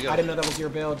 Here we go. I didn't know that was your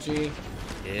build, G.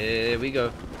 Here we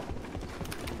go.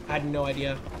 I had no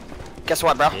idea. Guess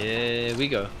what, bro? Here we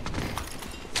go.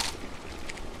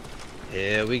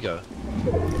 Here we go.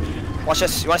 Watch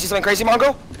this. You want to see something crazy,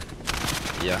 Mongraal?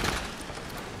 Yeah.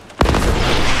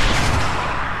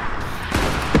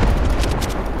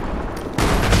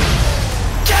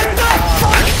 Get the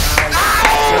fuck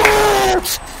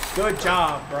out! Good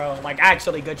job, bro. Like,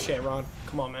 actually good shit, Ron.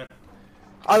 Come on, man.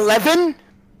 11?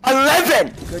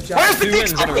 11! Good job. Where's the 2 dick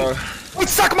wins in a row. sucking? Wait,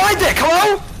 suck my dick,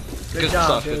 hello? Good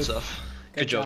job, dude. Good stuff. Good job.